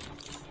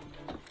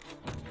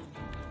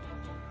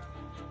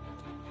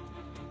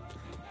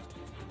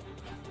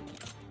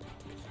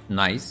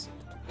 Nice.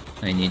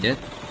 I need it.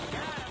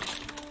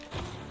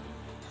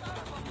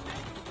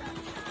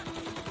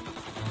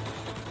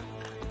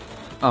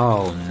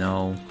 Oh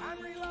no.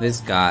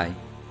 This guy.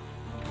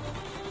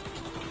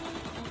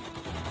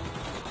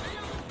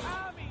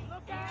 Tommy,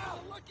 look out.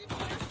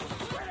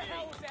 Where the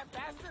hell was that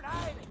bastard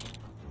hiding?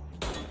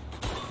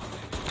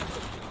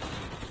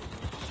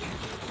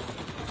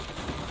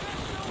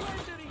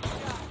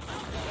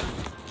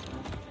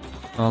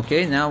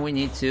 Okay, now we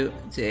need to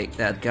take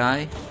that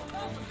guy.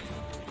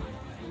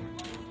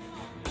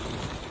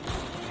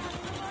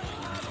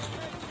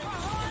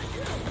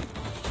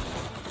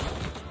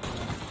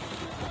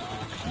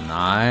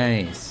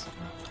 Nice.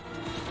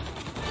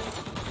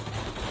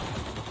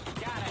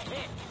 Got a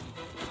hit.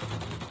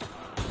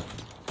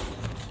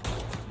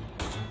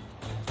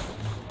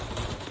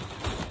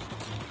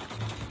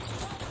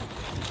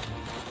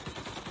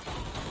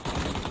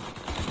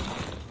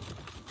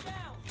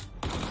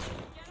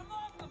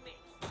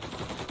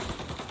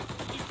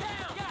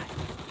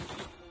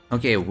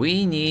 Okay,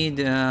 we need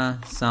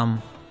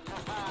some.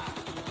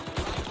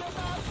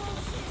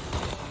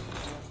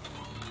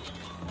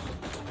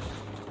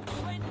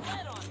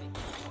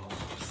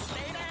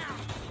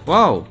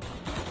 Whoa!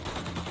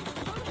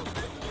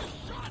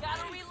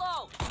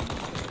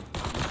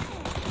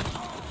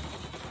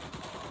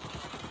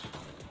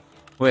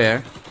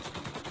 Where?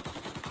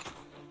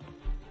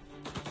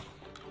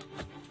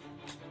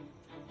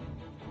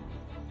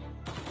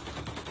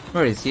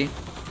 Where is he?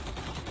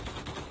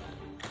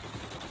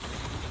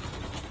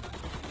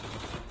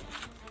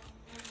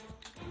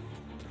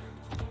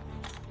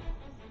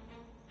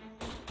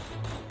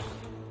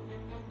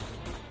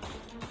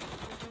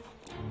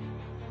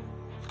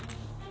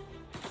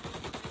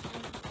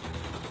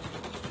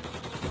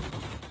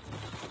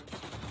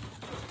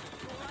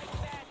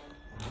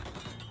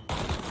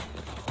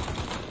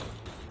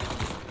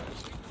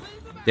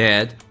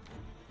 Dead.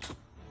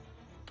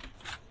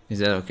 Is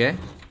that okay?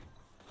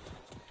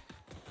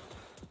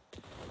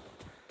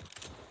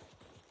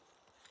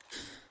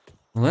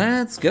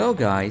 Let's go,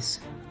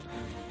 guys.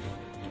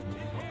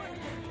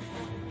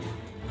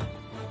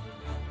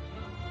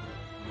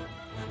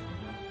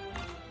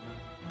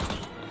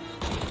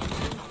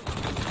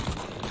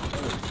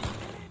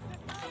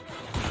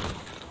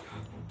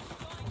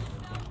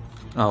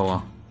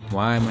 Oh,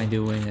 why am I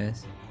doing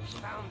this?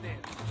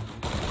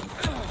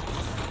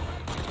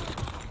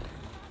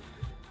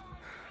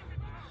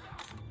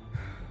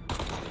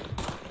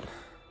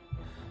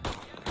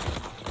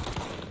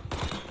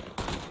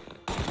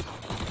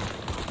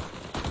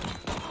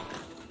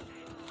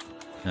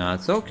 No,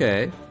 it's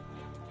okay.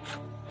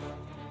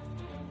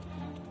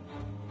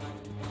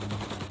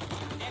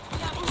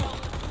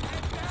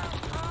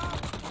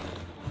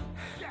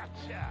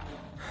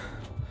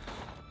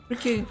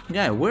 Okay,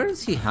 guy, where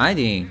is he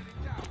hiding?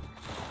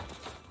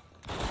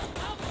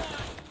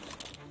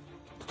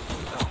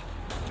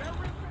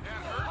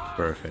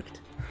 Perfect.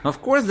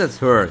 Of course that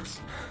hurts.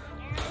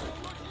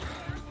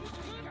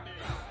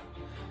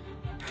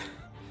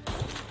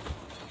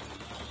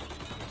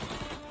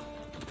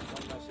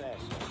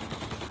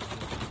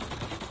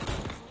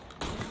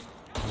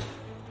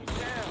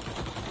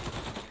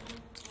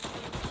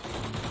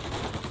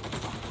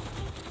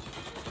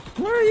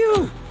 Where are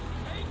you?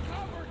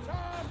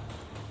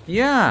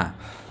 Yeah.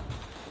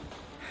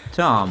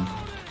 Tom.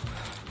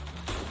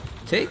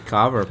 Take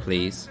cover,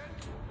 please.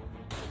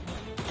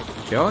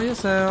 Show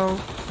yourself.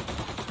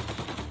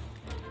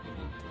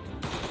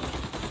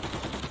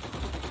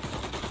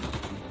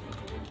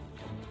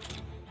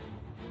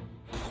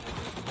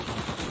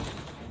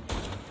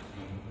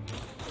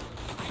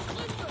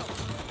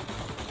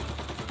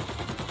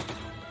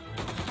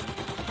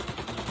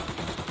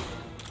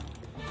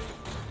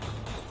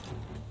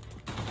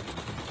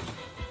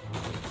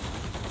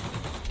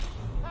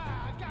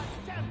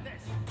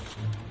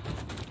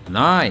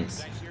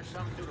 Nice.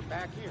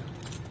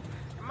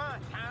 Come on,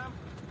 Tom.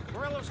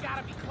 Morello's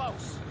gotta be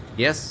close.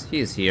 Yes,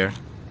 he's here.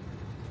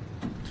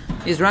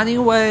 He's running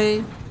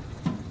away.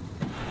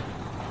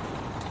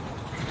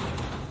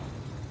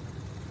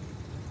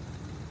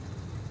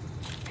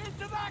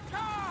 Into that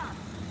car!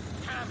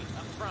 Tommy,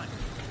 up front.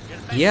 You're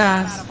the best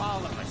Yes. shot out of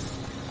all of us.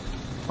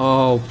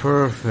 Oh,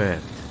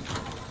 perfect.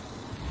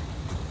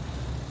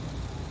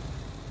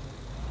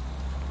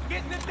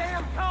 Get in the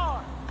damn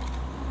car!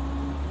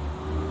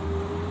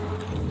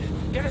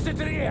 Get us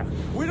into the air!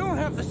 We don't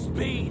have the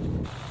speed!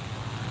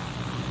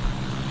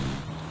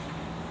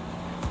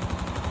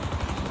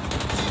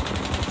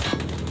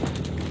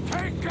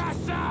 Take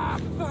us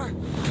up!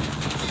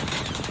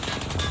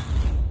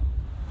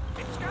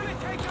 It's gonna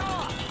take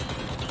off!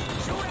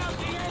 Shoot out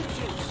the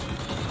engines!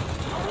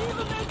 Are we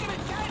even making a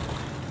dent?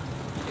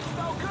 It's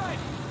no good!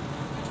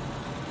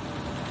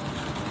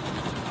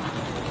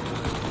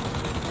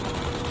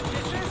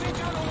 This isn't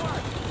gonna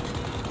work!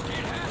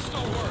 It has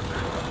to work!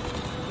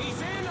 He's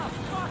in a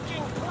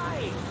fucking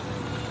plane!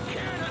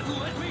 Can't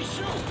let me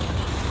shoot!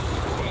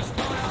 He's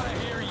not out of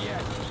here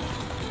yet!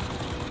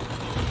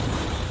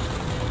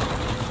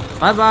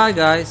 Bye bye,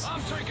 guys. I'm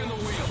taking the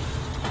wheel.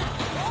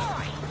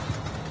 Why?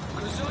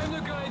 Because I'm the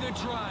guy that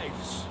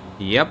drives.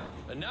 Yep.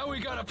 And now we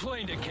got a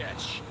plane to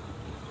catch.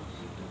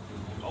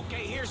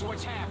 Okay, here's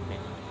what's happening.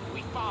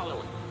 We follow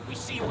it. We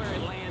see where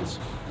it lands.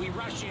 We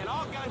rush in,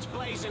 all guns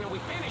blazing, and we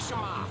finish him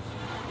off.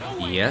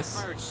 No way Yes.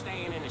 that bird's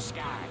staying in the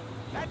sky.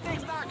 That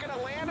thing's not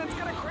gonna land, it's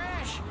gonna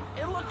crash.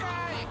 It look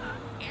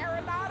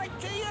aeronautic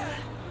to you?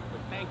 But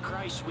thank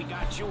Christ we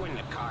got you in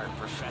the car,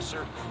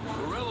 Professor.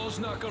 Morello's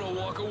not gonna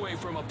walk away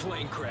from a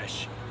plane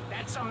crash.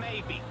 That's a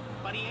maybe.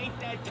 But he ain't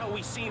dead till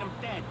we seen him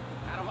dead.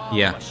 Out of all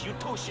Yeah. of us, you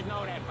two should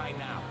know that by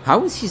now.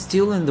 How is he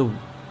still in the...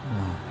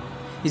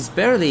 He's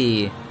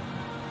barely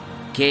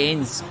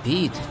gained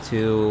speed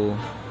to...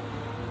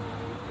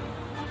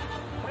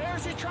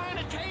 Where's he trying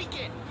to take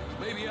it?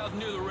 Maybe out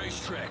near the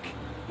racetrack.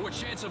 What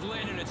chance of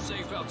landing it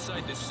safe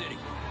outside the city?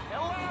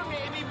 He'll land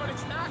maybe, but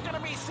it's not gonna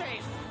be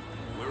safe.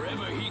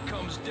 Wherever he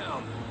comes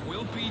down,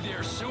 we'll be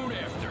there soon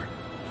after.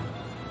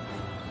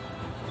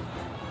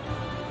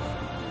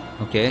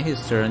 Okay,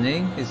 he's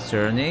turning. He's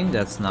turning.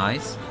 That's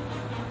nice.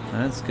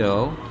 Let's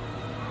go.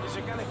 Is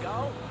it gonna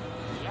go?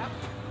 Yep.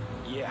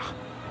 Yeah,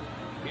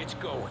 it's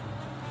going.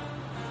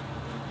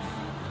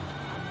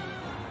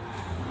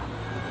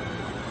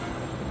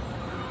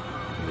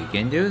 We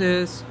can do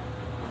this.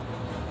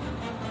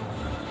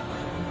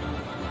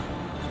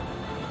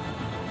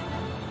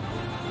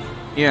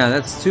 Yeah,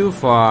 that's too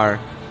far.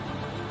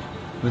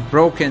 With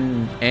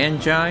broken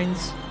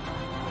engines.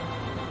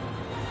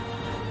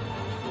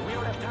 We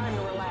don't have time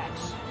to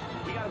relax.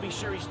 We gotta be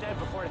sure he's dead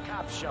before the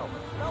cops show.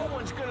 No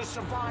one's gonna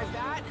survive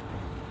that.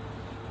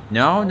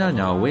 No, no,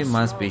 no. We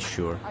must be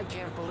sure. I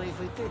can't believe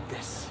we did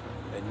this.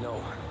 And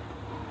no,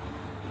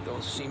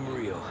 don't seem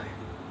real.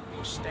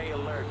 Stay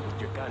alert with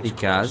your guns.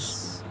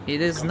 Because it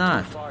is Come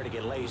not. too far to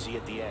get lazy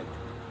at the end.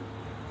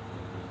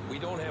 We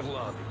don't have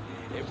long.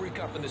 Every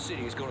cop in the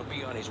city is gonna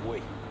be on his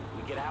way.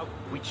 We get out,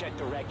 we check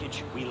the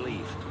wreckage, we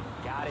leave.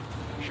 Got it?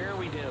 Sure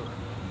we do.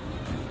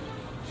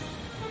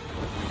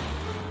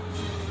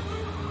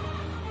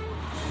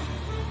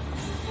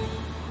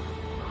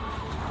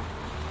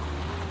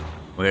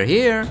 We're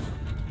here.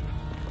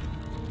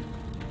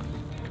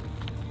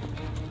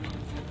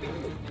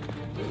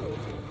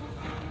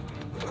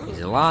 He's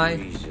alive.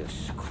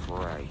 Jesus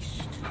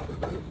Christ.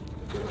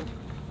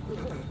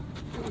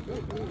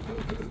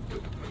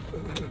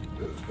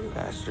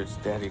 Bastard's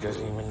dead, he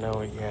doesn't even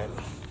know it yet.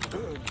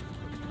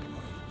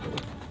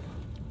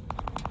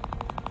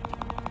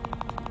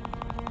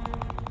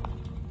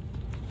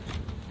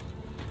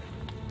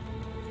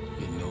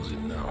 He knows it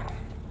now.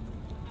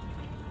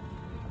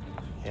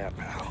 Yeah,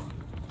 pal.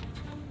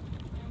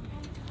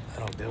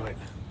 That'll do it.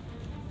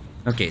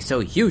 Okay, so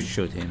you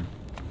shoot him.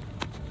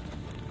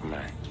 Come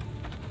on.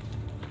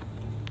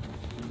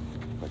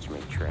 Let's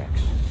make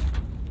tracks.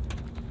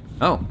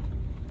 Oh.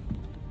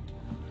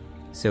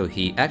 So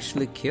he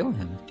actually killed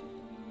him.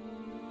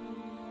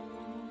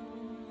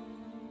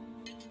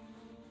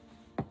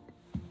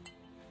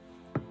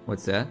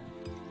 What's that?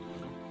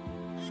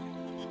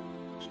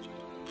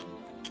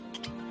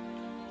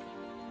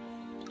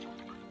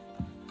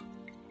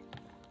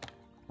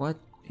 What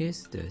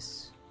is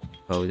this?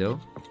 Photo?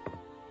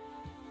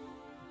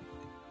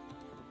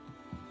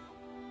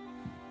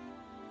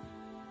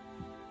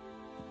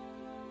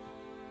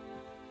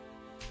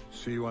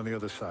 See you on the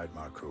other side,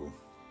 Marku.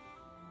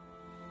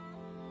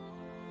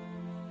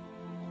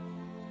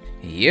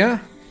 Yeah,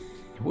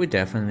 we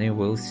definitely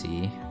will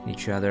see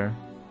each other.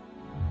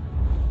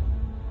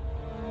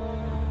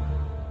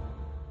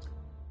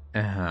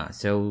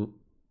 So,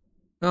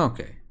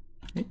 okay.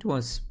 It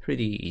was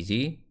pretty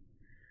easy.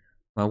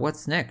 Well,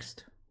 what's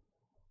next?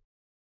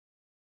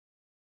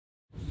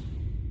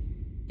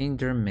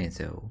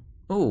 Intermezzo.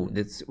 Oh,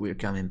 we're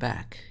coming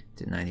back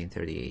to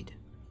 1938.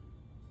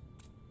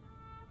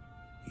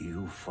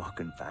 You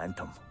fucking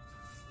phantom.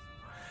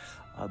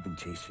 I've been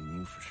chasing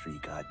you for 3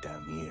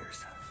 goddamn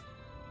years.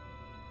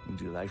 You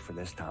do life for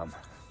this, Tom.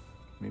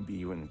 Maybe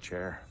you in the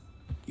chair.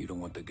 You don't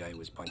want the guy who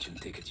was punching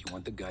tickets. You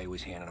want the guy who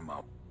was handing them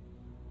out.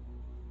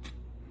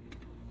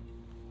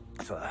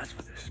 So that's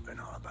what this has been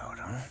all about,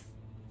 huh?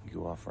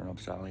 You offering up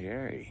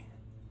Salieri.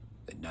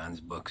 The Don's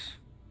books.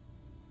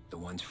 The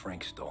ones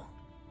Frank stole.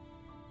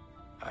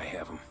 I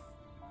have them.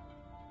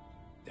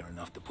 They're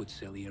enough to put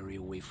Salieri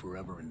away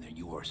forever, and they're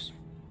yours.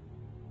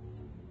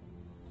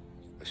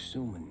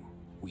 Assuming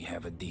we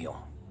have a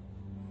deal.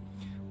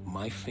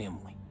 My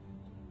family.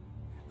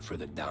 For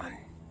the Don.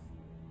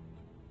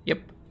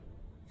 Yep.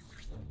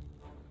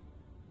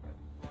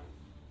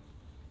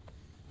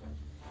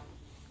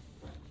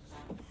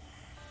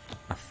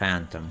 A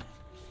phantom.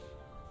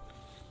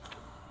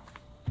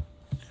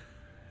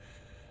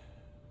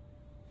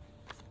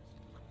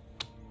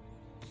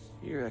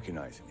 You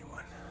recognize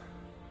anyone?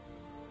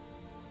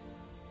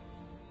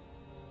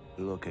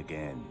 Look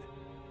again.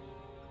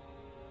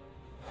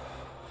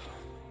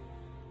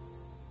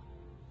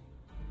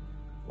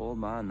 Old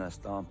man, that's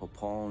Don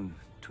Popone,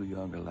 2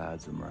 younger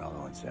lads of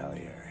Morello and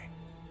Salieri.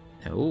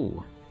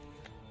 Oh.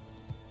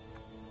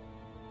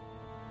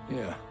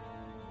 Yeah.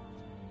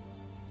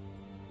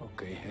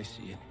 Okay, I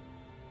see it.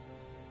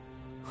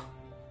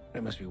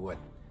 That must be what?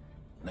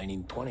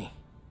 1920?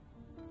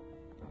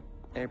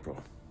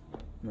 April.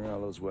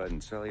 Morello's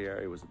wedding.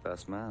 Salieri was the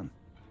best man.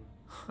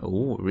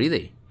 Oh,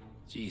 really?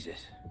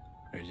 Jesus.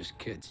 They're just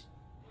kids.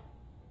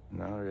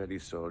 Now already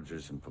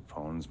soldiers in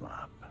Papone's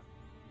mob.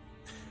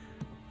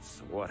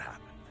 So what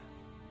happened?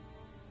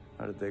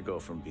 How did they go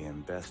from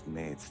being best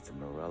mates to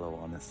Morello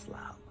on a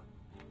slab?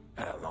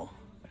 I don't know.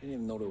 I didn't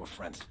even know they were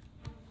friends.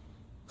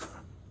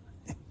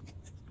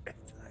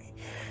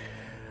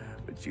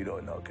 But you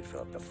don't know could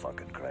fill up the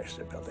fucking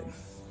Chrysler building.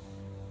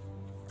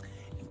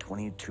 In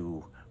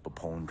 22,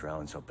 Papone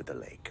drowns up at the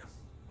lake.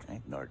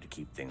 Right? In order to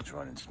keep things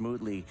running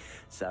smoothly,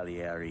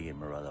 Salieri and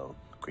Morello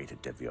agreed to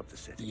divvy up the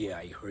city. Yeah,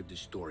 I heard the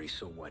story,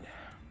 so what?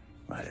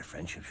 Right, their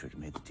friendship should have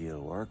made the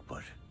deal work,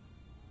 but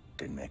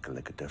didn't make a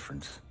lick of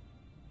difference.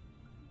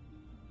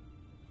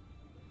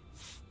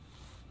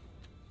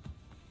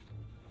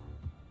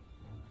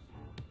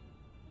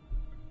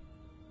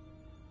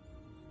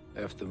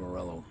 After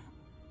Morello,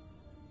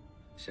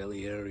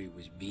 Salieri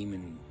was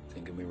beaming,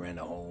 thinking we ran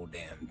the whole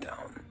damn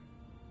town.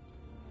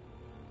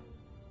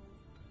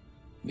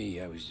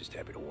 Me, I was just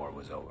happy the war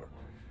was over.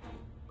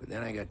 But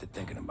then I got to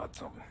thinking about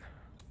something.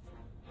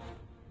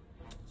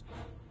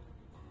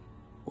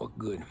 What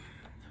good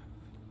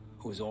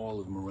was all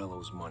of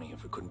Morello's money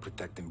if it couldn't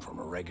protect him from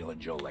a regular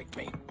Joe like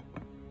me?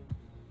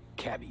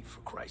 Cabbie, for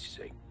Christ's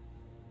sake.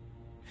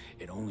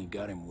 It only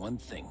got him one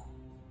thing.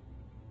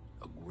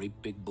 A great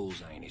big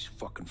bullseye in his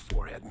fucking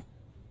forehead.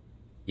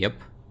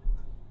 Yep.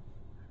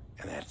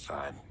 And that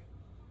thought,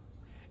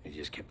 it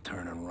just kept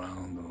turning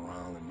round and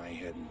round in my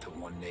head until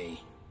one day,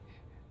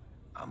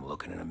 I'm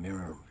looking in a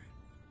mirror.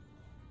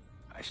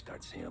 I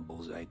start seeing a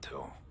bullseye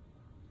too.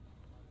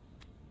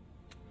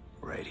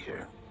 Right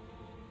here.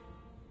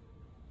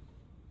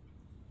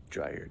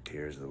 Dry your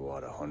tears of the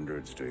water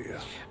hundreds, do you?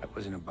 I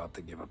wasn't about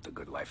to give up the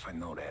good life, I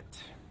know that.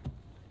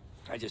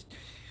 I just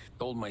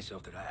told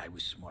myself that I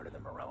was smarter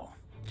than Morello.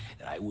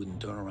 That I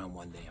wouldn't turn around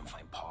one day and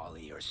find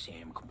Paulie or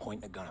Sam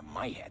pointing a gun at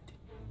my head.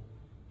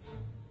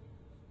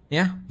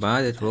 Yeah,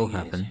 but it will Thing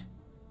is, happen.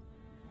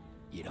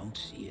 You don't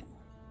see it.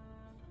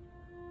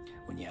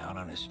 When you're out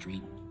on the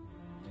street,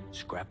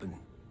 scrapping,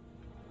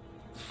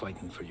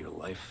 fighting for your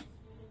life,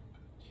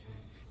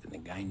 then the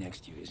guy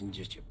next to you isn't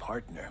just your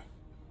partner,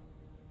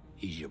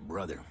 he's your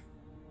brother.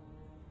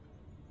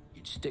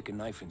 You'd stick a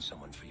knife in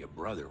someone for your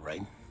brother,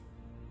 right?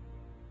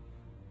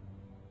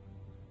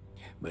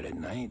 But at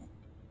night,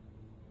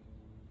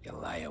 you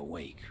lie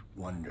awake,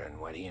 wondering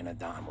what he and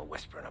Adam were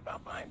whispering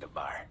about behind the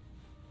bar.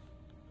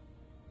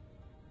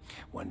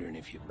 Wondering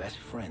if your best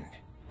friend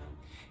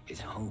is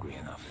hungry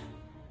enough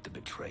to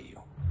betray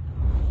you.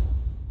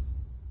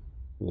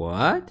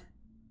 What?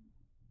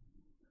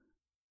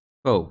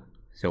 Oh,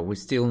 so we're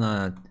still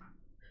not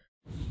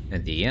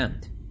at the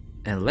end.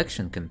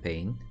 Election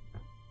campaign.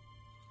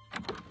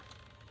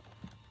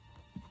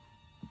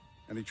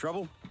 Any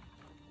trouble?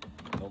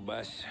 No,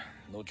 boss.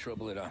 No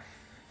trouble at all.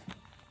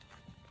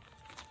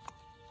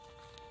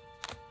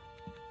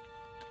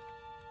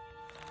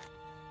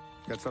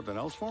 Got something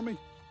else for me?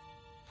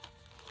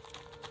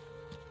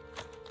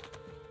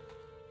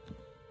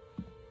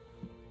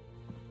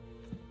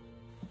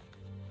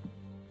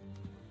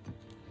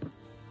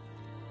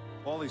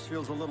 All these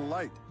feels a little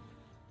light.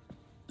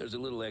 There's a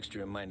little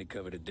extra in mine to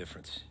cover the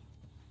difference.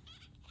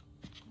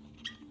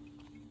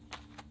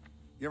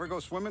 You ever go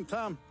swimming,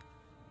 Tom?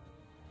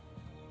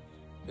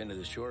 Been to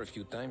the shore a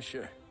few times,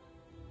 sure.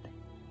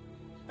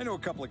 I knew a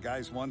couple of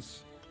guys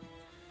once.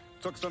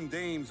 Took some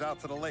dames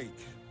out to the lake.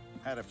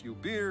 Had a few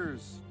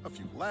beers, a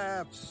few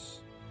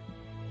laughs.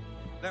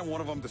 Then one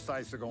of them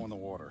decides to go in the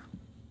water.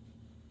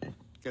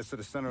 Gets to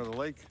the center of the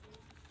lake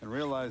and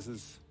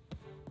realizes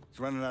he's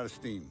running out of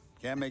steam.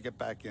 Can't make it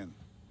back in.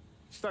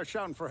 Starts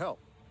shouting for help.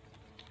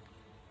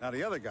 Now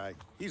the other guy,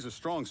 he's a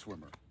strong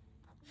swimmer.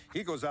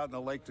 He goes out in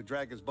the lake to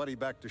drag his buddy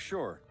back to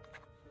shore.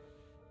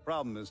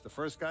 Problem is, the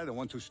first guy, the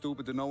one too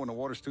stupid to know when the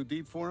water's too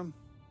deep for him,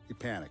 he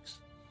panics.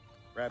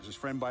 Grabs his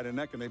friend by the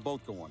neck and they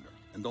both go under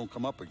and don't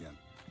come up again.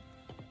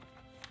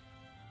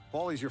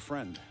 Paulie's your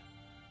friend.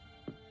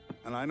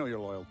 And I know you're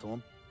loyal to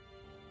him.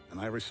 And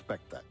I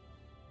respect that.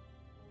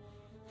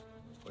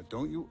 But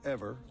don't you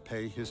ever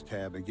pay his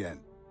tab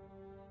again.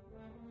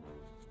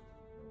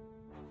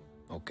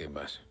 Okay,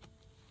 boss.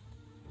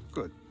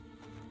 Good.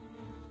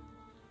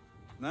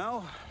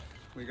 Now,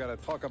 we gotta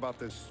talk about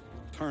this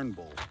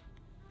Turnbull.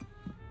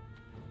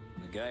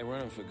 The guy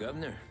running for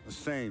governor? The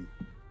same.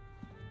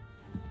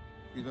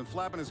 He's been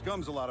flapping his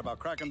gums a lot about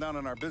cracking down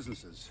on our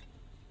businesses.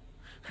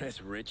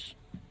 That's rich.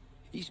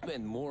 He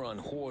spent more on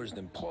whores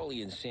than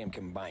Paulie and Sam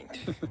combined.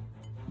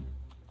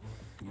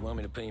 You want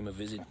me to pay him a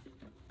visit?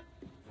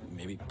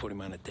 Maybe put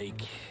him on a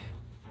take?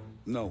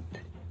 No.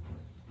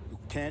 You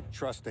can't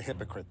trust a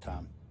hypocrite,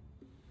 Tom.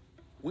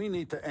 We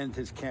need to end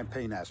his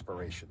campaign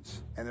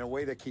aspirations, and in a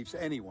way that keeps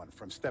anyone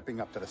from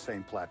stepping up to the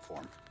same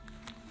platform.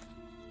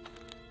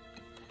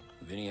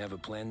 Vinny have a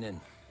plan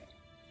then?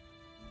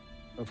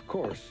 Of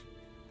course.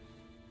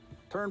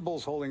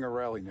 Turnbull's holding a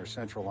rally near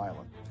Central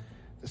Island.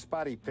 The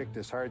spot he picked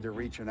is hard to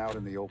reach and out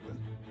in the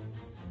open.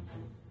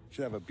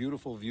 Should have a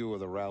beautiful view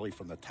of the rally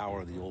from the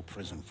tower of the old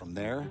prison. From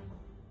there,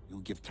 you'll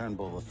give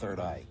Turnbull the third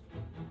eye.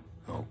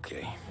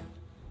 Okay.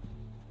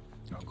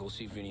 I'll go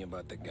see Vinny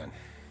about the gun.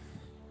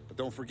 But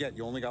don't forget,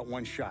 you only got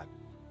one shot.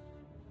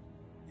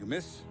 You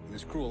miss, and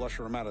his crew will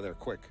usher him out of there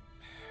quick.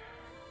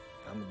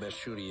 I'm the best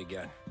shooter you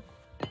got.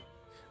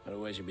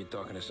 Otherwise, you'll be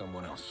talking to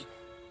someone else.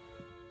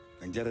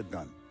 Then get it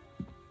done.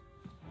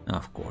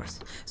 Of course.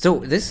 So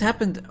this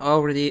happened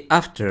already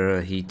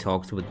after he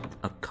talked with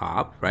a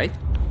cop, right?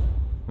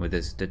 With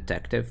this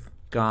detective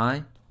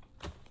guy.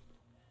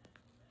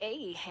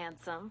 Hey,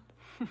 handsome.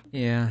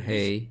 Yeah,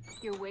 hey.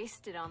 You're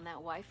wasted on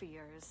that wife of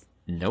yours.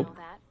 Nope. You know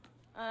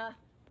that?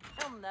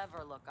 He'll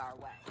never look our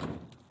way.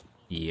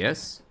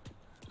 Yes.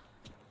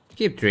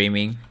 Keep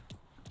dreaming.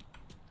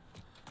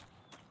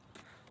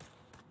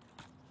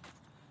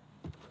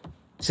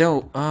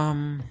 So,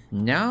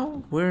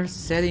 now we're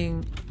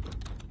setting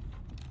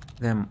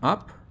them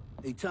up.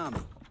 Hey, Tommy.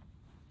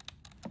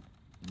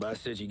 Boss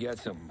said you got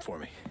something for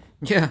me.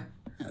 Yeah.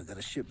 I got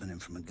a shipment in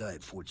from a guy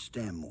at Fort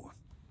Stanmore.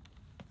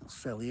 Now,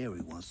 Salieri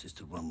wants this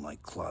to run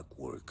like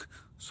clockwork,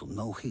 so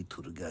no heat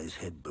till the guy's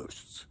head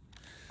bursts.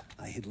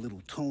 I hit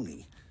little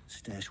Tony,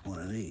 stash one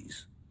of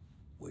these,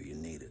 where you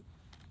need it.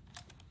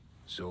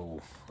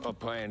 So,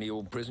 up high in the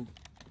old prison?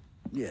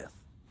 Yeah.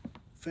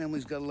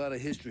 Family's got a lot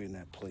of history in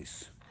that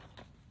place.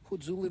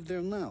 Hoods who live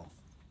there now.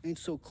 Ain't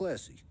so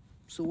classy.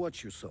 So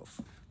watch yourself.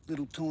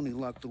 Little Tony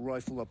locked the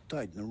rifle up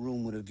tight in a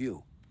room with a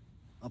view.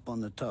 Up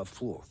on the top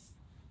floor.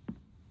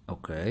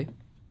 Okay.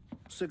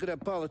 Sick of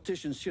that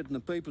politician shit in the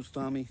papers,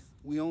 Tommy.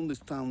 We own this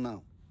town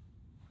now.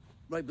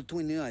 Right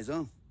between the eyes,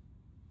 huh?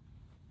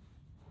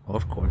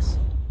 Of course.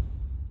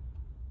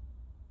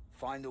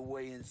 Find a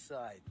way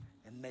inside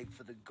and make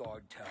for the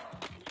guard tower.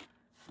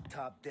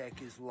 Top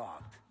deck is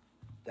locked.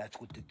 That's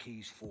what the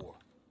key's for.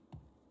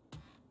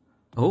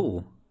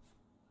 Oh.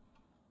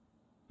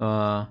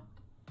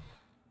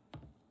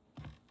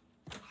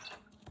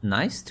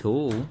 Nice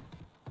tool.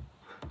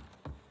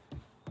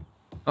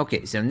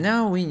 Okay, so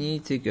now we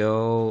need to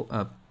go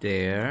up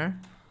there.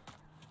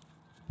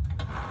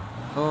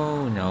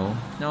 Oh no,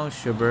 no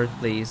Schubert,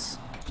 please.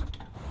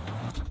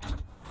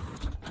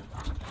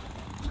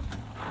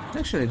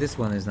 Actually, this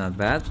one is not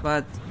bad,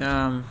 but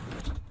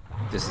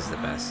this is the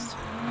best.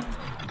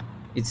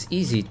 It's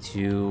easy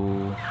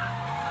to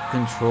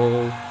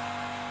control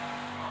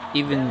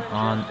even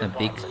on a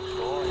big...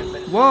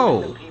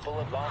 Whoa!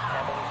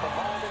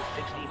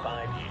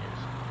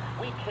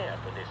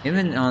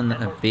 Even on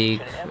a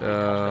big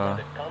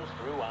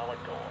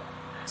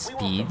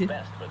speed,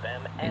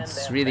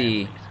 it's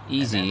really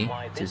easy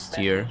to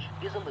steer.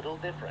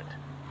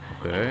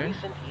 Okay.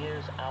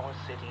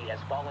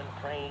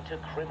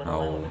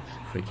 Oh,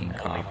 freaking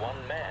cop. Only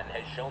one man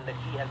has shown that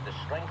he has the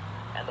strength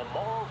and the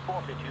moral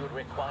fortitude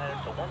required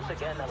to once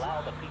again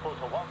allow the people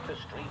to walk the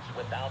streets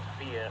without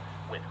fear,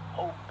 with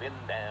hope in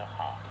their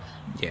hearts.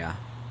 Yeah.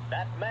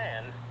 That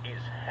man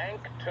is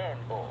Hank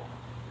Turnbull.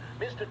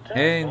 Mr.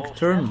 Hank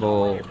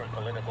Turnbull. From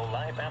political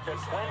life after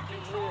 20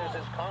 years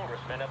as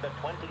congressman of the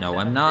 27th No,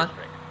 I'm not.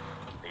 district.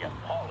 The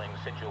appalling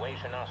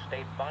situation our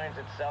state finds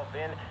itself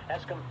in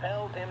has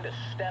compelled him to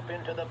step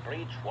into the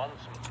breach once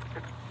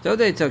more. So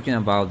they're talking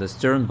about the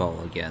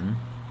Turnbull again.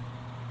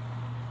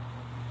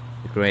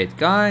 The great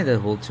guy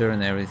that will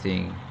turn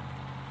everything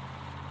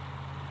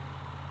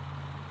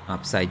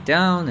upside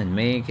down and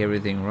make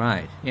everything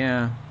right.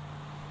 Yeah.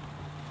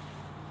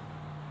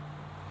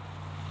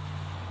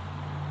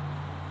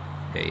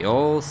 They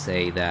all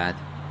say that.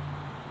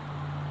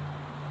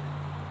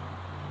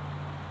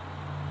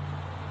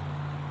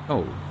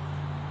 Oh.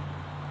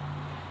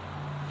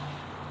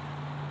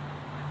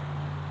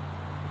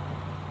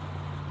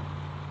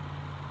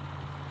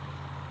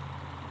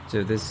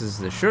 So this is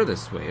the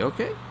shortest way.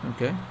 Okay,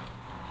 okay.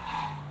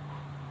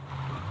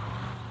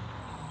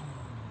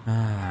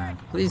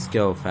 Please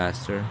go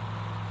faster.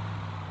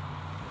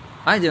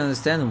 I don't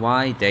understand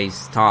why they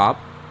stop.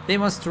 They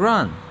must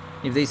run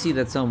if they see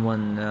that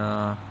someone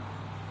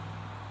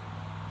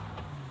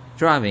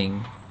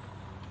driving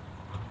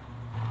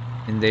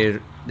in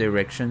their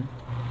direction.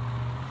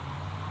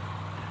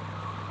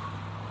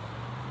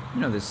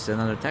 You know, this is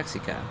another taxi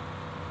cab.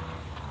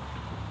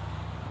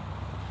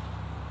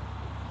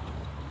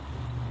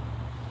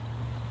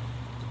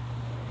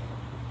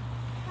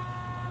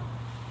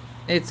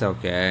 It's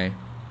okay.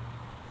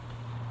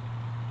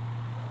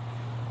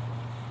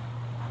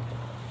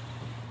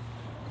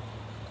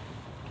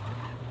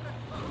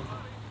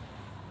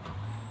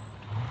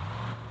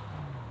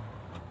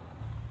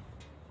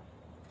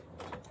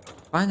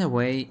 Find a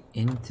way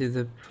into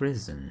the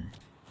prison.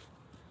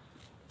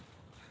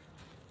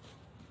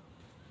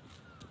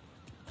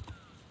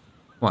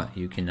 What,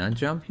 you cannot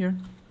jump here?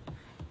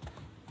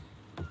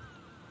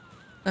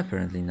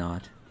 Apparently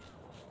not.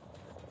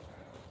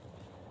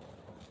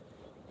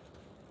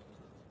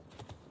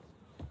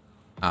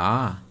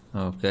 Ah,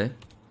 okay.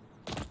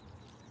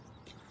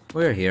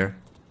 We're here.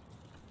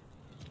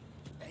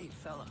 Hey,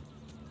 fella,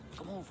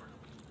 come over.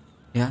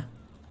 Yeah?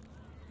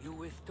 You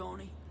with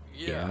Tony?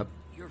 Yep.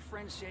 Your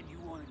friend said you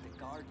wanted the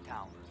guard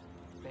tower.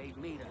 Paid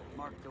me to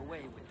mark the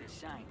way with this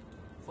sign.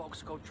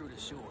 Folks go through the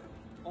sewer.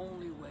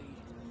 Only way.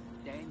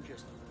 Then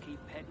just keep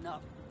heading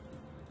up.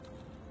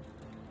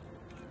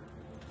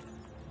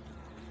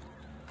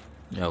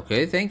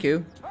 Okay, thank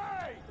you.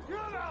 Hey, you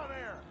down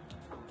there!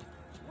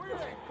 We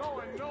ain't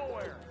going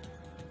nowhere.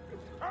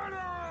 Turn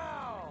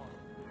around!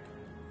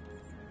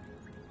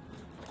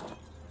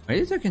 Are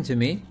you talking to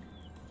me?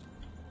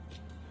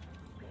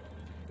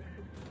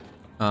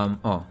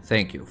 Oh,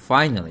 thank you.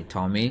 Finally,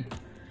 Tommy.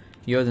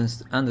 You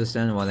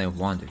understand what I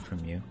wanted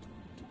from you.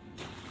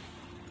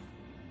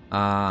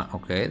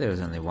 Okay,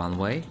 there's only one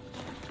way.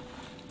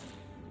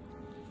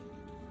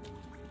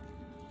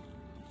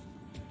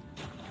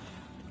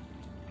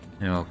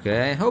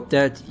 Okay, I hope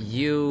that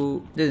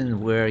you didn't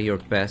wear your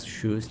best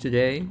shoes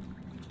today.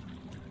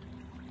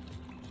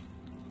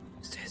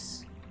 What's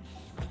this?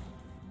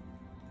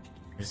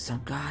 There's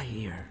some guy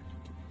here.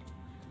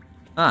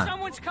 Ah.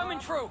 Someone's coming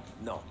through.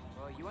 No.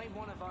 Well, you ain't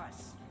one of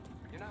us.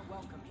 You're not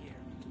welcome here.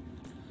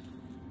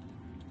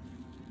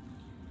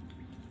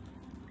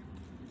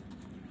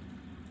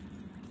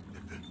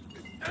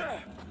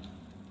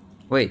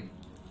 Wait.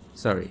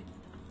 Sorry.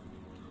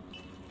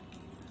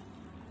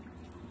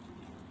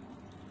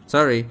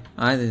 Sorry,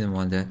 I didn't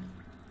want that.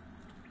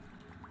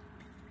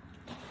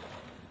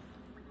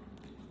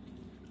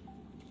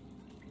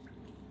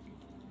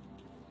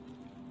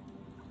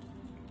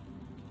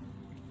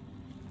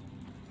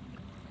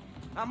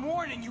 I'm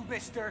warning you,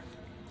 mister.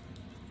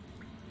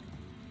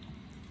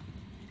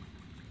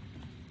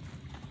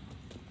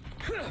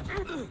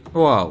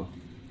 Wow.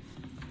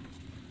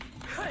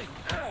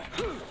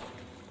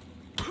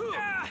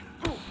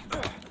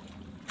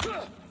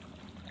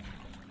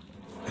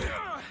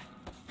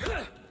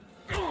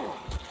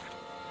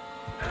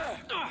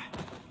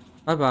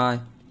 Bye bye.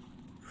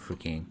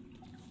 Freaking.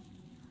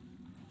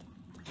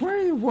 What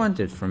do you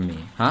wanted from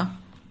me, huh?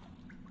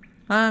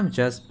 I'm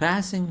just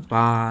passing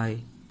by.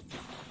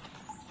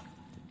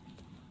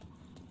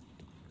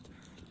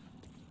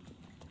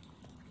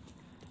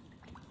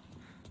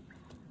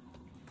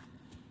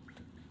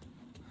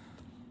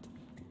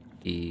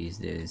 Is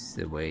this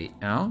the way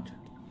out?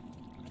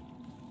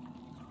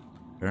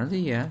 Apparently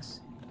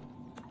yes.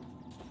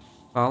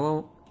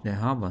 Follow the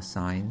harbor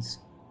signs.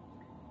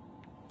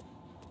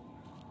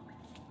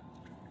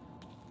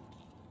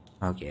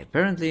 Okay,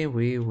 apparently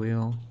we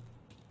will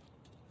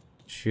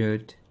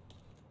shoot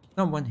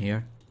someone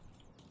here.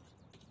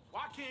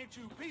 Why can't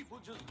you people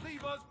just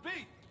leave us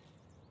be?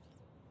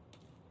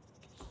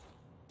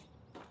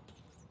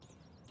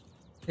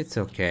 It's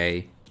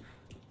okay.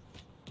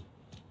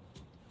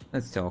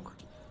 Let's talk.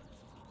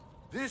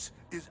 This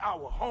is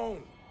our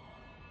home.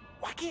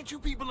 Why can't you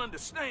people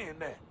understand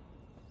that?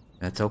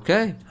 That's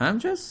okay. I'm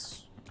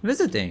just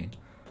visiting.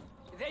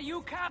 Is that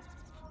you, cop?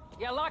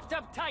 You're locked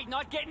up tight,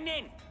 not getting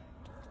in.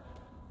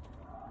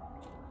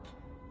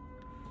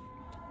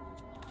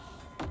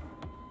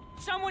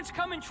 Someone's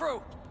coming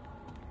through.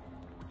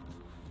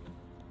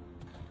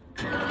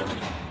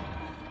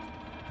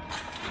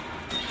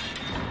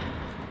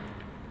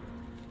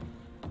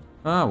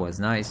 Ah, was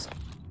nice.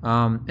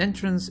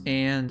 Entrance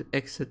and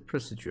exit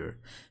procedure.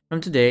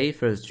 From today,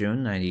 1st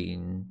June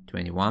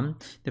 1921,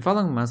 the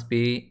following must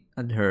be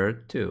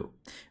adhered to.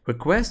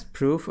 Request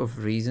proof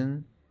of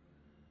reason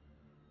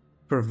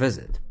per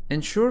visit.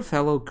 Ensure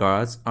fellow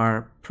guards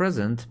are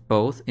present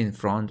both in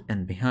front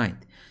and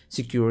behind.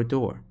 Secure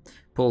door.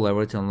 Pull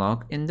lever to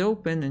unlock and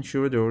open.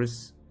 Ensure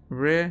doors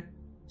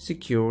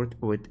secured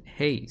with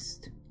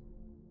haste.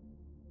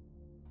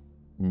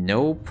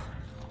 Nope.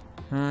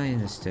 I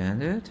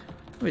understand it.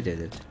 We did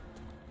it.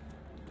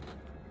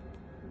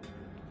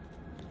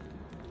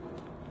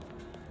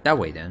 That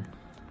way then.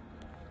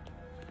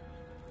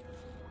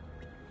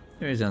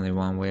 There is only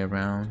one way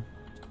around.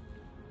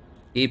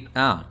 Keep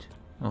out,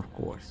 of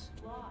course.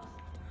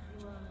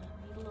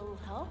 Need a little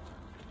help?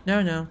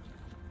 No, no.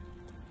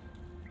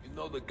 You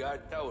know the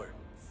guard tower?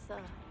 It's,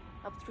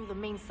 up through the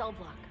main cell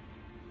block.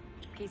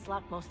 Gate's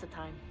locked most of the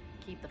time.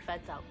 Keep the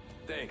feds out.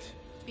 Thanks.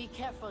 Be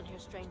careful in here,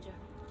 stranger.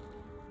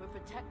 We're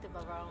protective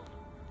of our own.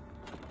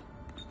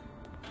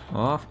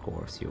 Of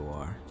course you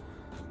are.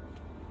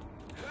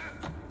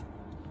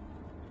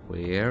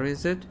 Where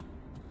is it?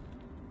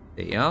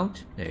 Stay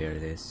out? There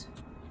it is.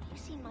 You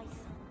see my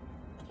son?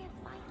 Can't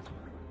find him.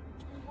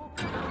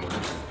 Where are you?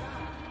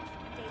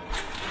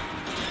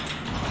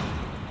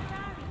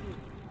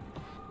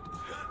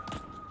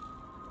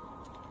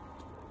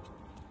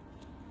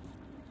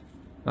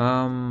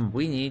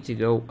 We need to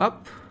go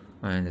up.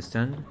 I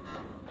understand.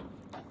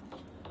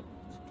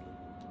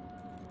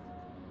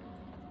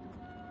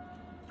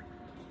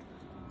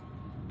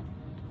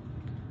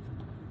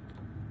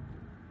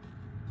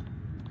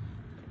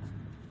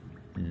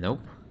 Nope.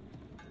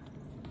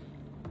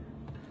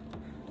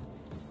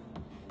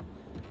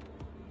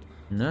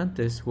 Not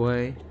this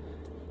way.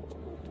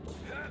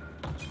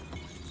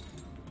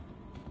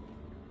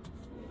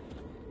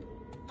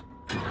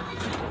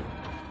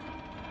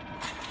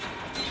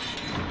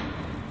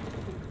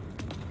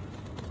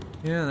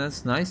 Yeah,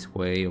 that's a nice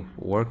way of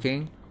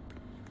working.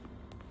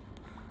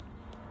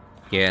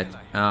 Get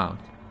out.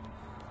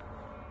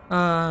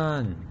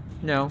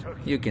 No,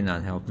 you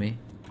cannot help me.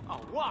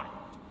 Oh, what?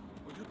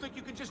 Well, you think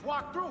you can just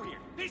walk through here?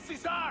 This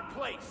is our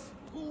place.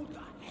 Who the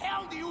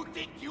hell do you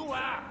think you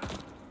are?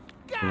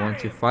 You want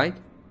to fight?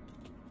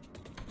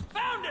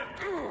 Found him!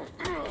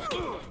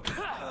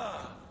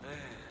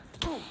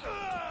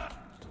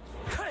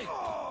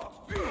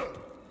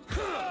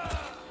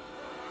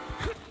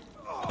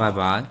 Bye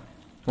bye.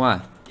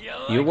 What?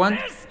 You want?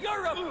 This?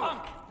 You're a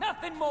punk.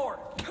 Nothing more.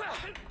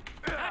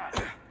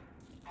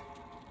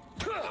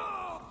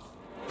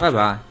 Bye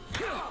bye.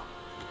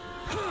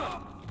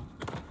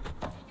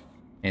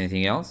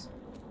 Anything else?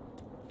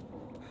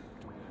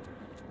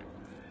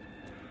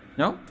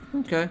 No?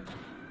 Okay.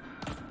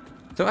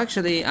 So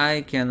actually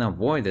I can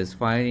avoid this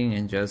fighting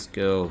and just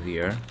go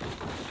here.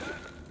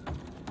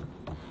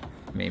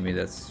 Maybe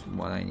that's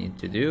what I need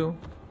to do.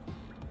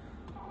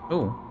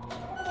 Oh.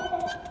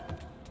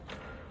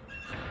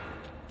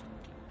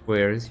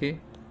 Where is he?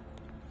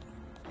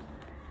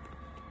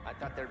 I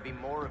thought there'd be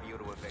more of you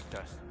to evict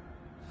us.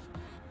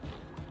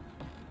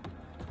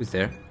 Who's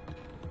there?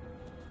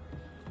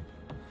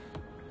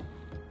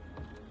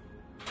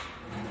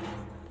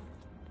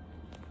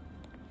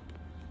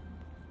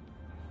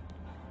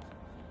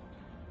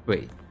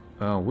 Wait,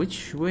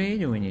 which way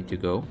do we need to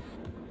go?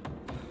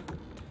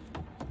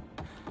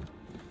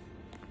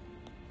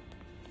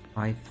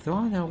 I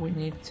thought that we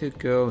need to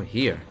go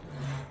here.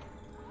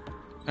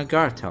 A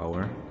guard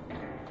tower.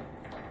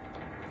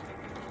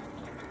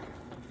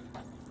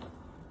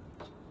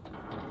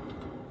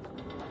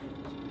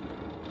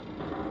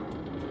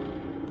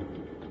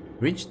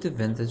 Reach the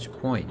vantage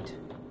point.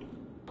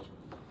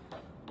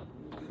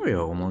 We're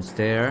almost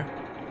there.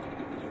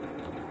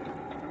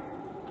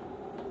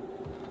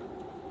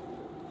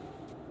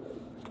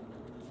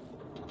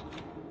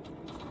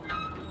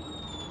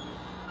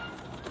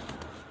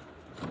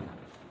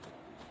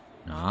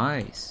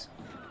 Nice.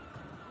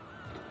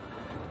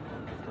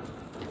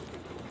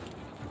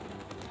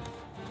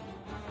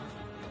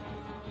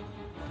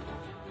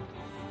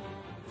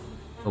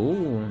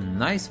 Oh,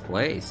 nice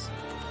place.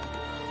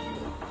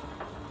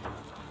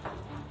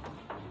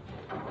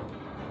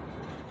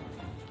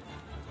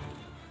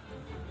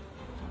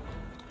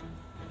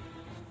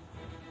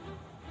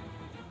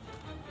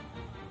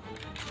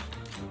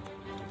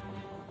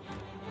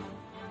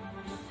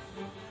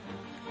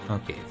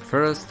 Okay,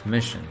 first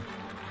mission.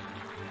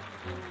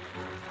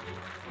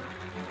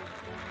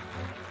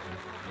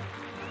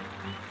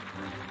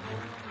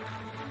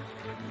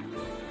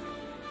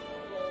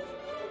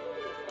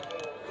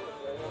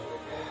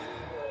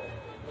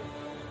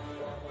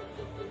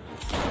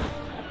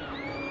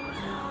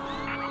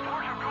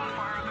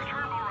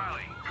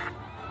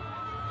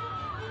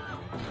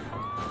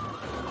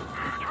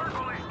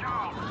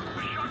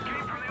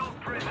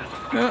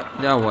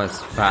 That was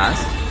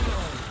fast.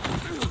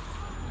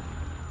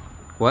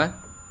 What?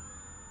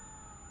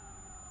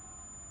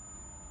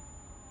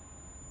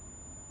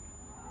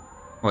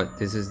 What,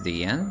 this is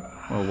the end?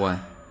 Or what?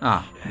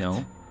 Ah,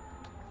 no.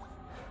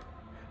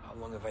 How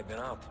long have I been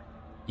out?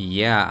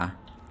 Yeah.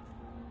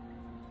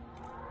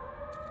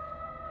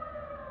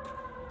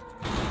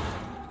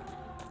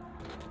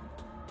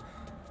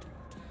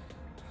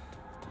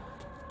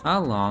 How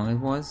long it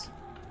was?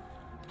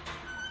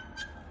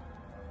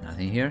 Nothing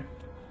Nothing here.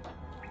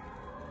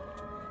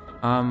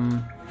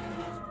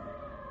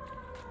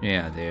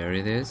 Yeah, there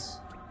it is.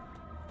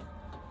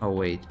 Oh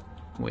wait,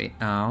 way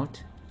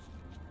out.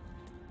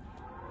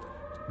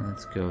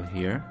 Let's go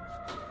here.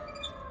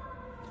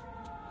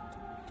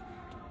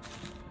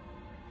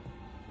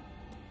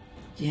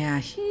 Yeah,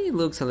 he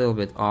looks a little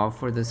bit off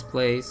for this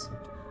place.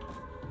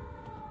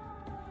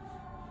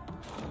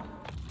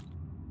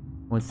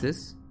 What's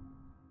this?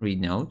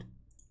 Read note.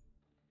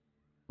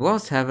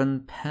 Lost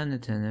Heaven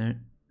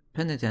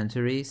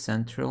Penitentiary,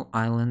 Central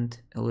Island,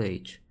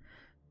 LH.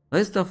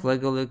 List of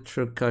legal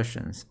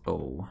repercussions.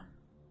 Oh.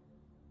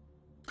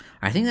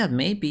 I think that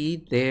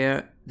maybe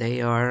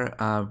they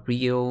are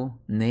real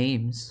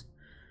names.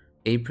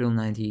 April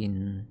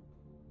 29th,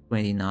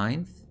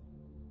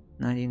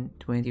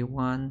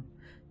 1921.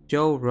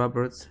 Joe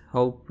Roberts,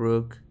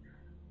 Holbrook,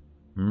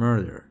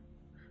 murder.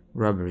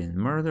 Robbery and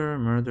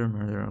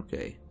murder,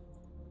 okay.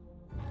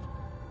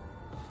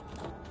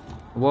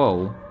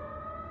 Whoa.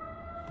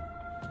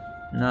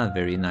 Not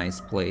very nice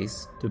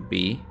place to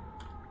be.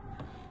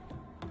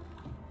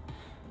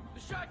 The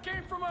shot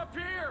came from up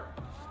here!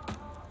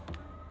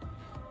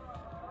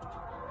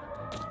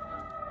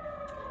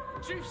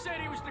 Chief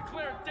said he was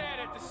declared dead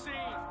at the scene.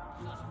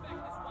 Suspect is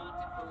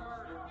wanted for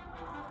murder.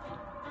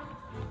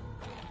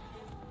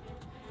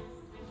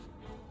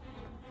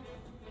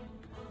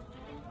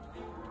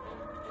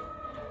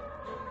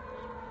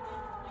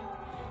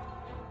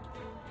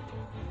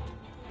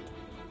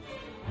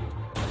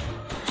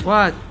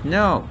 What?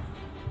 No!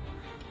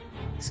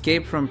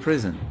 Escape from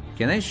prison.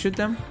 Can I shoot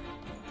them?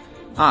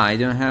 Ah, I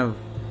don't have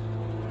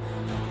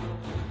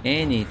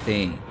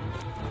anything.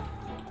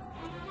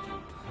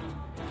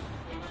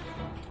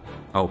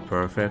 Oh,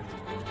 perfect.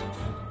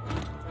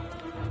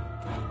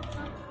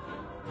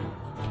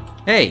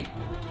 Hey!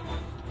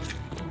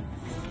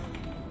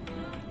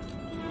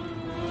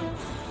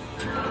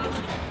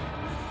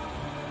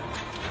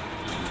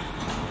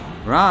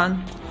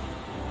 Run!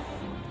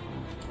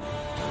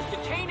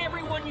 Detain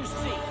everyone you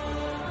see.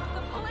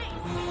 The police!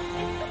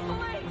 It's the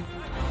police!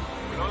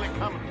 We're only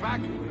coming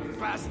back,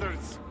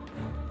 bastards.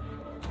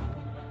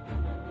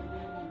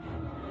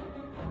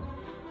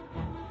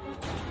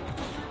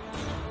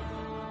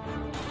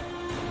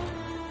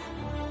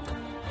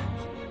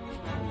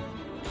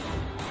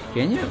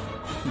 Can you?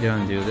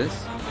 Don't do this.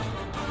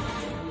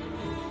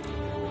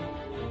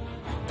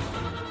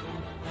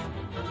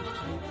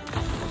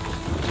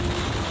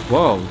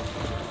 Whoa.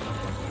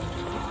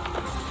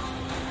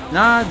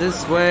 Not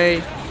this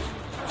way.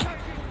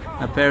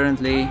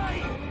 Apparently.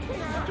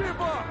 Give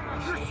up!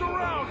 You're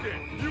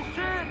surrounded! You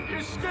can't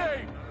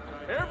escape!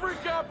 Every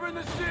cop in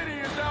the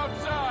city is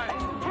outside!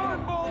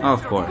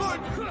 Of course.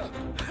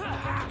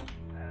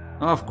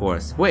 Of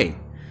course. Wait.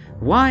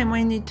 Why am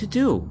I need to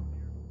do?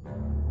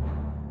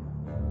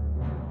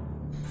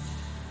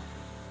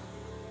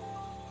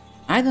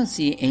 I don't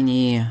see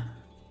any...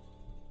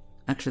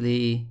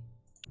 Actually,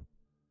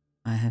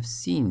 I have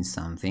seen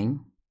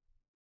something.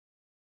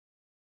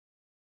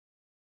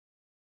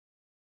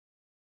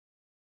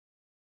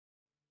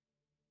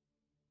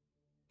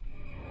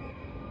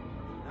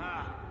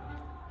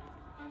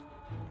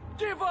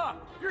 Give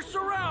up! You're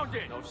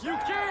surrounded! You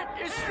can't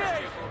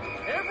escape!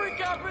 Every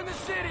cop in the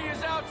city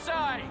is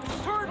outside!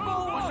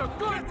 Turnbull was a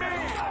good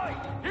man!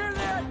 Hear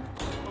that? A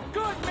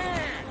good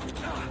man!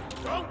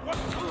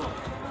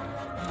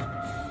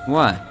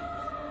 What?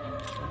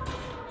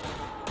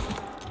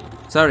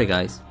 Sorry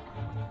guys.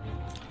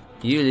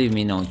 You leave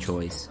me no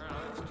choice.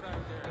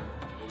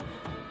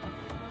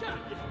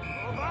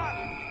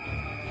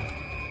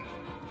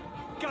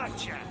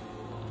 Gotcha!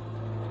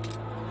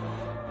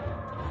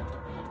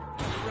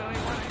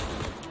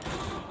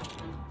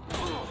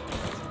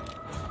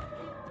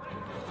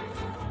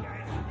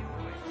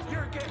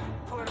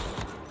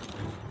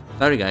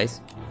 Sorry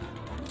guys.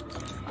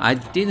 I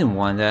didn't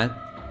want that.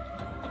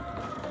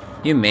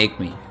 You make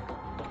me.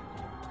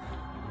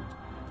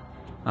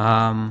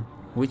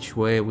 Which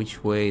way?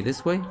 Which way?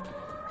 This way?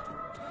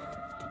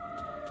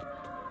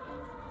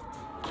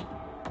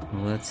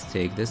 Let's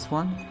take this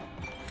one.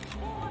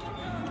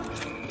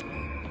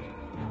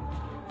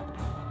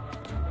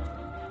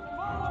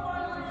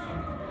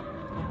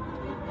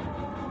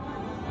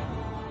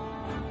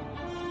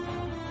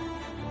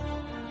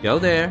 Go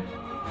there.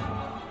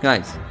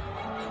 Guys.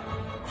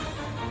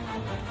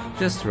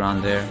 Just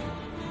run there.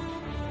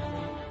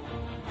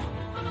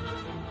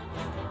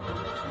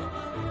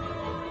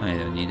 I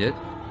don't need it.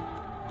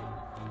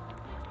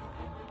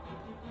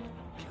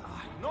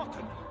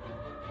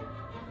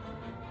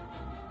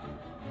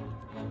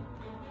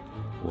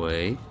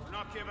 Wait.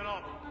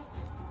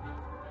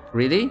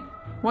 Really?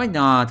 Why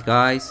not,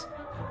 guys?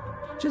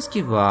 Just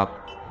give up.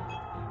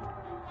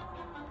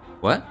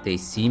 What? They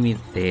see me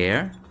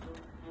there?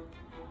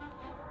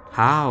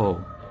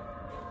 How?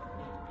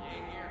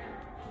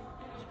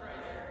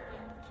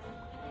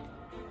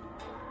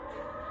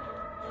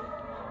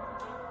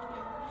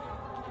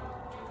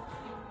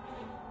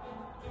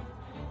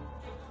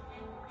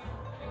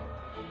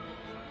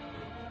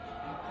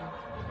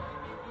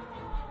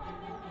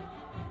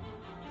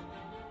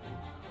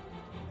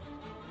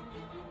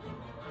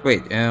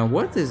 Wait,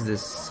 what is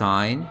this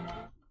sign?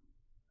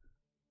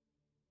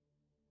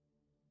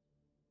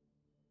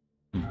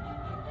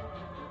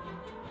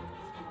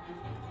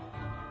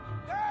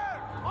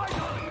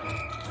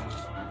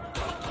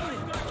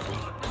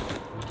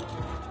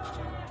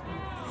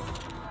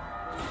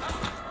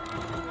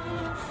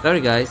 Sorry,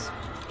 guys.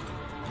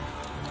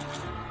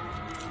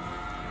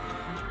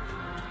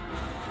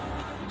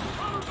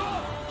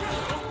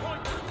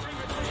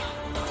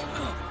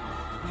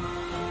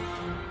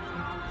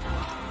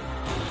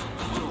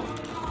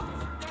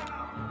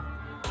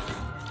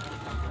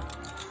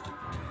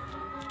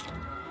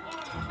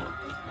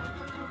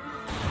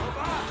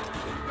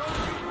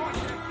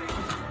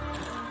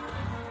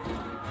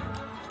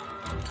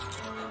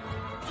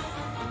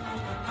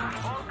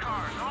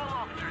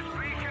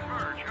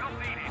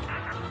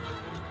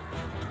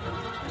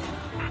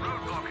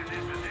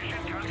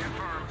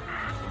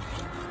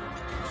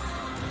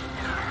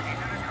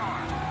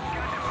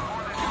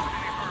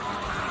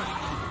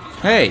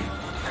 Hey!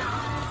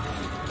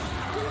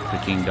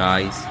 Freaking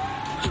guys.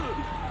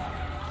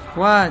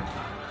 What?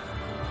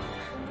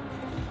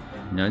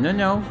 No, no,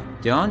 no.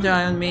 Don't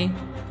die on me.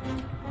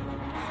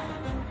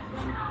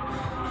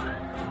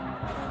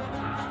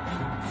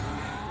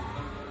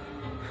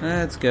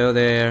 Let's go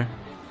there.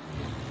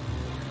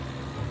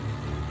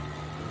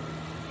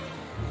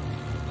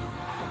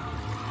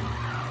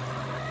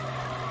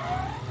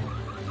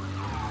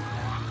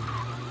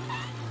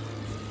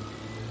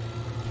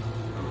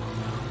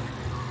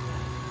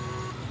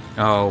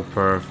 Oh,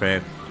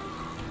 perfect.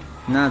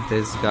 Not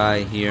this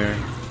guy here.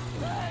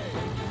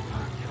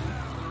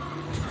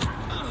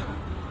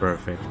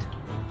 Perfect.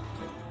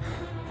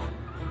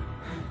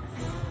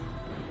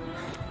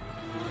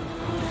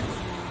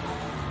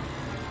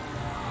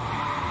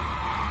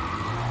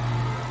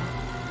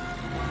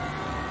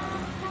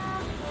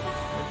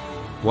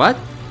 What?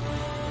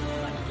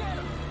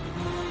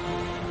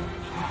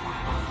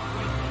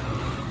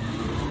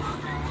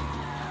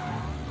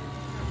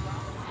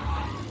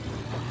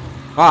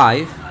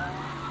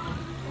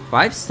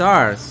 Five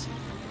stars.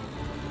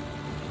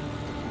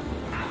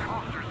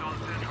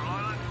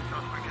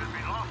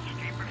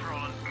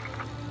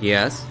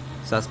 Yes,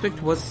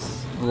 suspect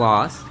was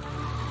lost.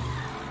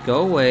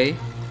 Go away.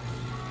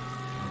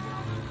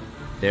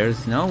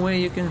 There's no way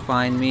you can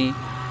find me.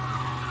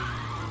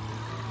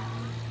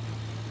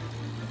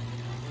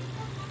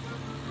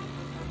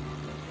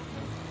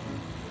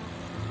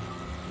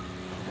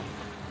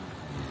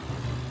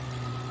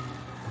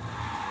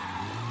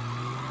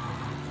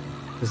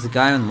 There's the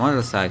guy on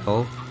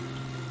motorcycle.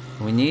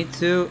 We need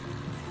to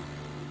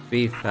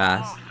be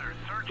fast.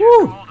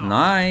 Woo!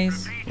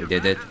 Nice! We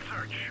did it.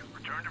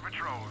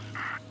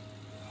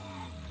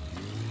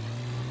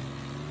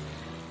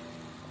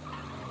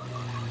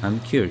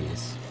 I'm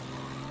curious.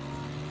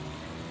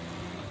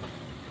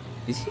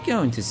 Is he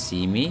going to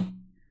see me?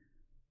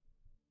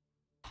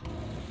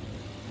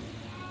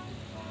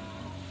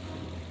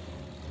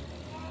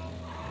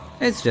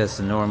 It's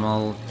just a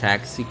normal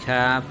taxi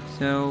cab,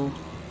 so...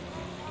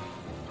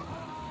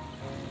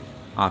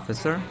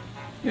 Officer,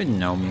 you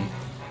know me.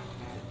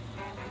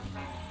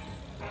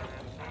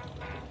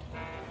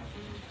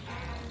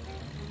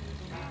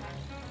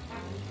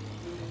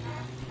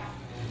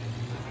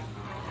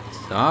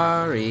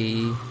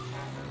 Sorry.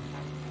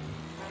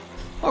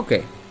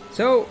 Okay,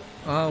 so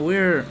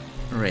we're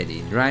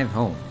ready. Drive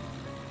home.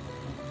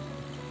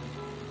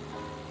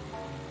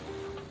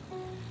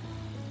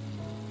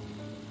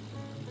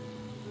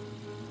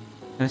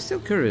 I'm still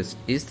curious.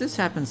 Is this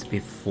happens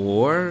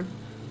before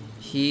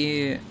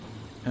he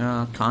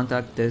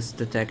contact this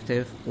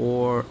detective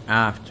or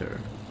after?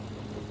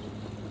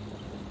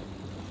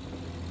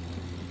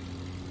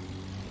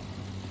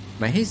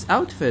 By his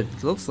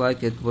outfit, looks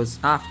like it was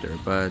after,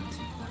 but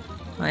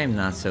I am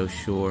not so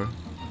sure.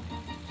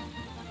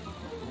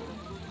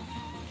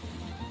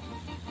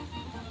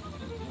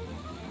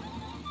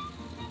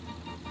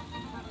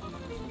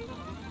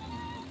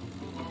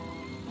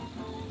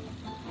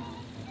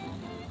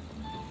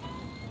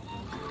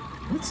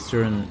 Let's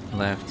turn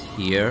left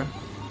here.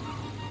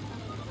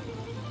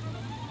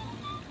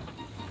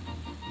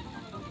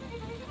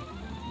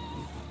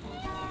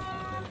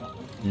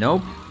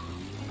 Nope,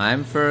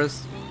 I'm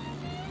first.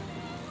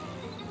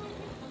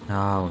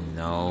 Oh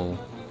no.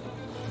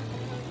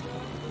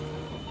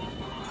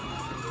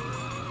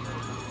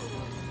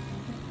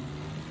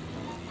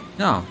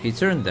 No, he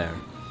turned there.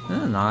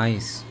 Oh,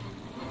 nice.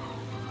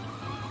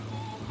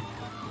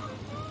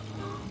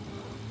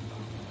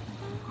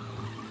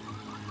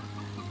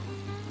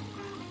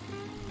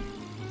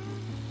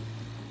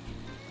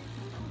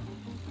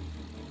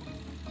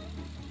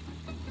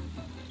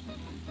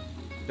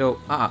 So,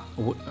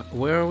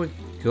 where are we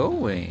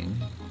going?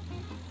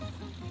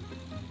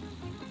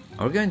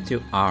 Are we going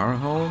to our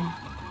home?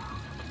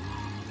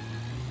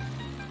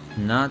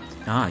 Not...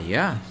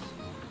 yeah.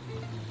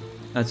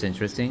 That's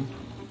interesting.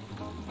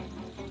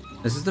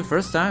 This is the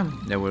first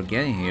time that we're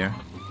getting here.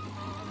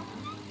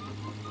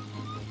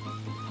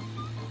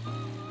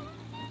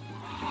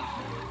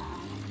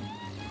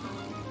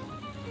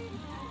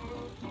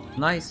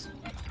 Nice.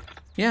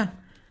 Yeah.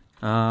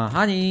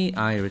 Honey,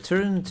 I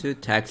returned to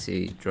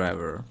taxi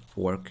driver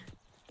work.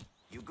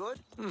 You good?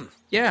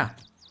 Yeah.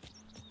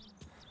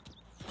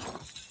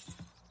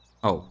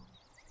 Oh.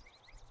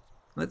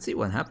 Let's see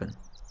what happened.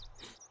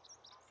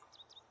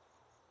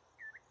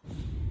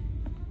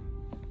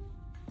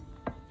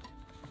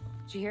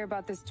 Did you hear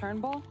about this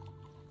Turnbull?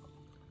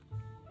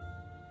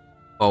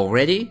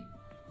 Already?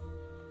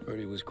 Heard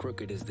he was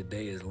crooked as the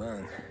day is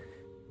long.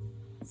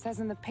 It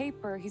says in the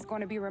paper he's going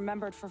to be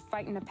remembered for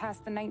fighting to pass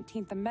the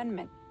 19th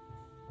Amendment.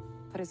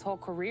 Put his whole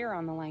career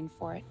on the line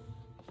for it.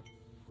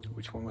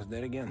 Which one was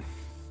that again?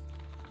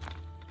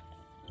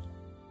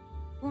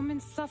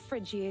 Women's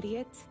suffrage, you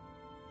idiot.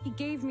 He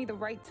gave me the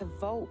right to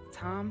vote,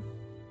 Tom.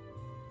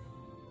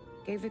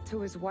 Gave it to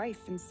his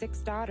wife and 6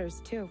 daughters,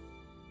 too.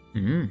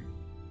 Hmm.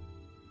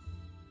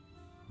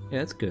 Yeah,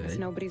 that's good. Guess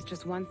nobody's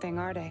just one thing,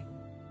 are they?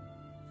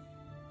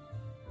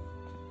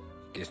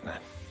 Guess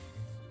not.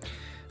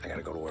 I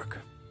gotta go to work.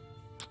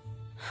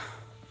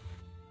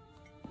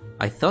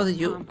 I thought that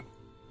you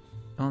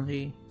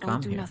only Don't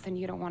come do here. nothing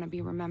you don't want to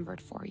be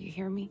remembered for, you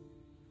hear me?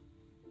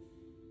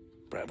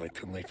 Probably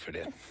too late for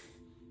that.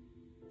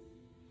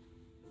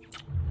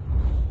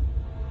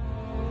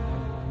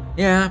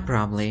 Yeah,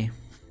 probably.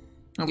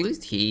 At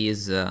least he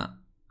is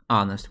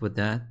honest with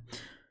that.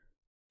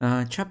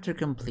 Chapter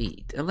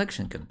complete.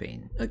 Election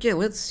campaign. Okay,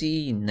 let's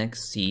see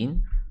next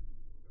scene.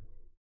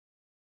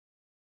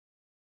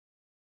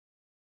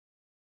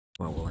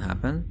 What will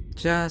happen?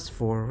 Just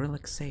for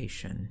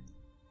relaxation.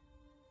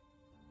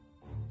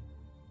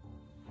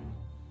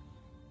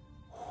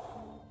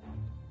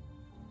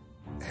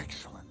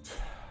 Excellent.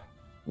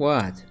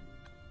 What?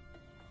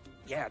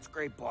 Yeah, it's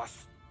great,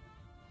 boss.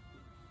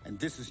 And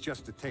this is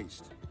just a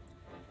taste.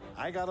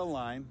 I got a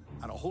line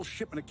on a whole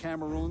shipment of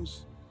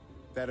Cameroons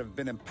that have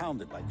been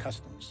impounded by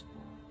customs.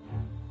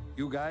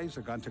 You guys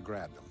are going to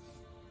grab them.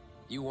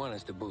 You want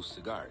us to boost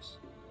cigars?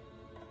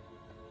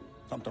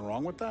 Something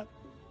wrong with that?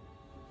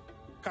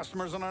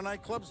 Customers in our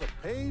nightclubs are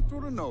paid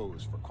through the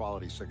nose for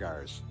quality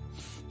cigars.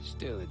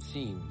 Still, it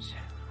seems...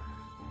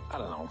 I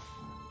don't know.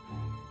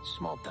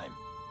 Small time.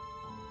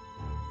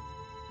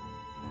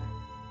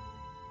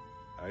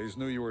 I just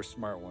knew you were a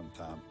smart one,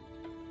 Tom.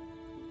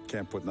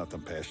 Can't put nothing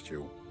past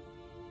you.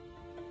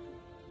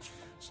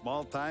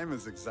 Small time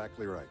is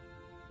exactly right.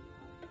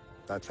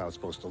 That's how it's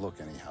supposed to look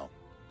anyhow.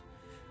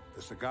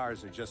 The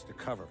cigars are just a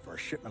cover for a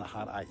shipment of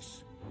hot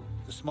ice.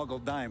 The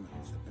smuggled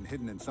diamonds have been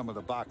hidden in some of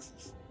the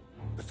boxes.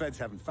 The feds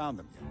haven't found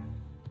them yet.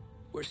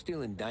 We're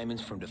stealing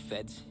diamonds from the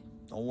feds?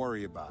 Don't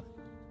worry about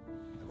it.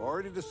 I've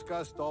already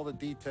discussed all the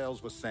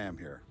details with Sam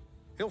here.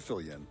 He'll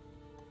fill you in.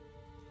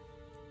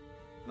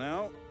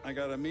 Now, I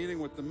got a meeting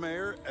with the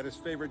mayor at his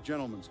favorite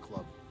gentleman's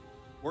club.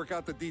 Work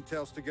out the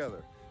details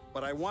together.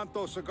 But I want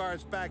those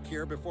cigars back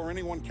here before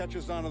anyone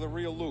catches on to the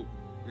real loot.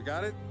 You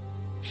got it?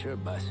 Sure,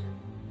 boss.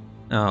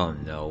 Oh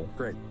no.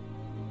 Great.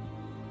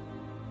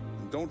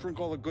 And don't drink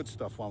all the good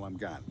stuff while I'm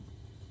gone.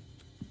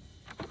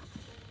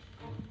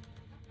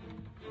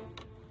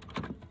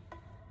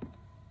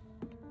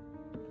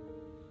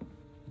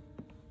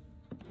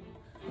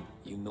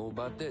 You know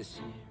about this?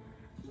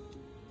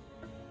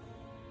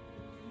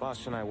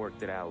 Boss and I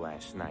worked it out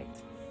last night.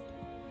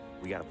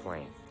 We got a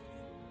plan.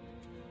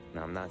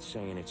 Now, I'm not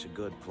saying it's a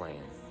good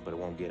plan, but it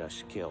won't get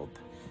us killed.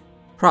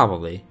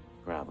 Probably.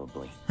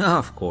 Probably.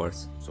 Of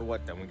course. So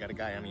what then? We got a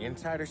guy on the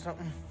inside or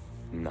something?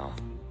 No.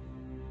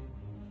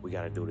 We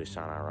gotta do this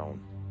on our own.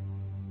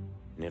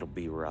 And it'll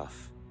be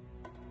rough.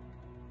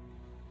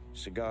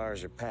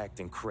 Cigars are packed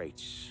in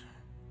crates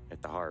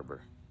at the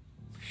harbor.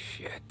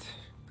 Shit.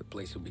 The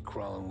place will be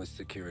crawling with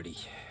security.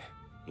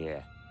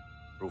 Yeah.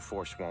 Brute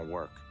force won't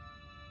work.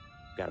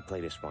 Gotta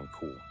play this one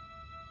cool.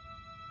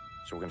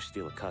 So we're gonna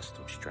steal a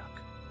customs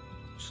truck.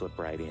 Slip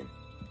right in.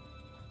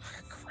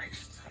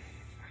 Christ.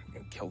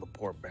 And kill the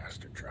poor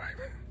bastard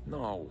driver.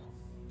 No.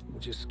 We'll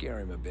just scare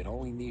him a bit. All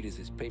we need is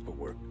his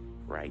paperwork.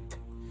 Right.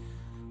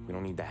 We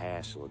don't need the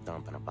hassle of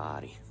dumping a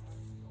body.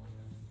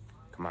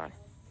 Come on.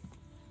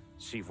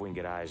 See if we can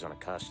get eyes on a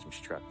customs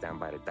truck down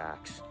by the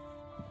docks.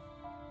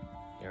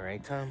 You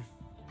alright, Tom?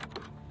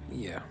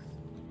 Yeah.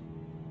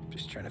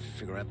 Just trying to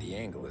figure out the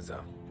angle is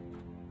up.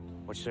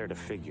 What's there to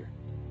figure?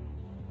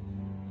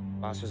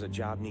 Boss says a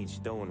job needs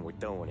doing, we're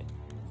doing it.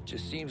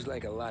 Just seems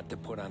like a lot to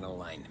put on the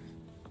line.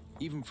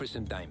 Even for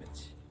some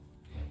diamonds.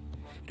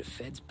 The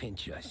feds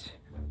pinch us.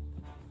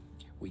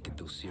 We could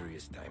do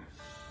serious time.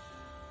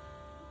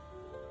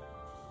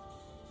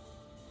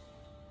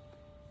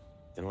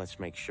 Then let's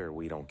make sure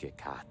we don't get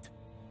caught.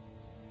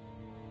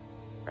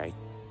 Right?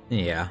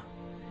 Yeah.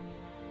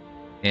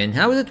 And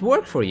how did it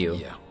work for you?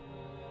 Yeah.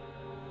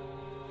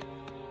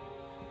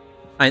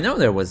 I know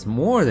there was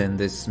more than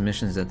these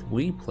missions that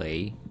we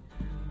play,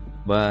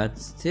 but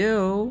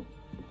still...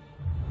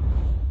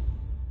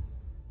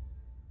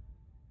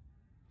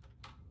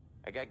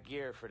 I got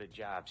gear for the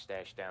job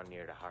stashed down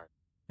near the heart.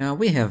 Now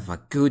we have a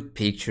good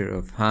picture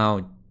of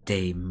how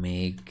they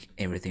make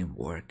everything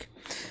work.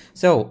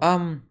 So,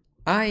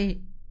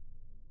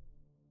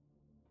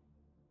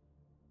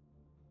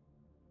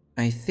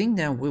 I think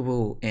that we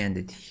will end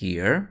it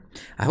here.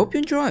 I hope you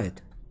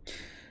enjoyed.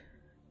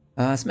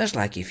 Smash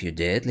like if you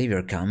did, leave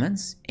your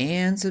comments,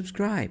 and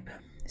subscribe.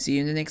 See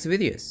you in the next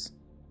videos.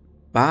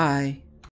 Bye!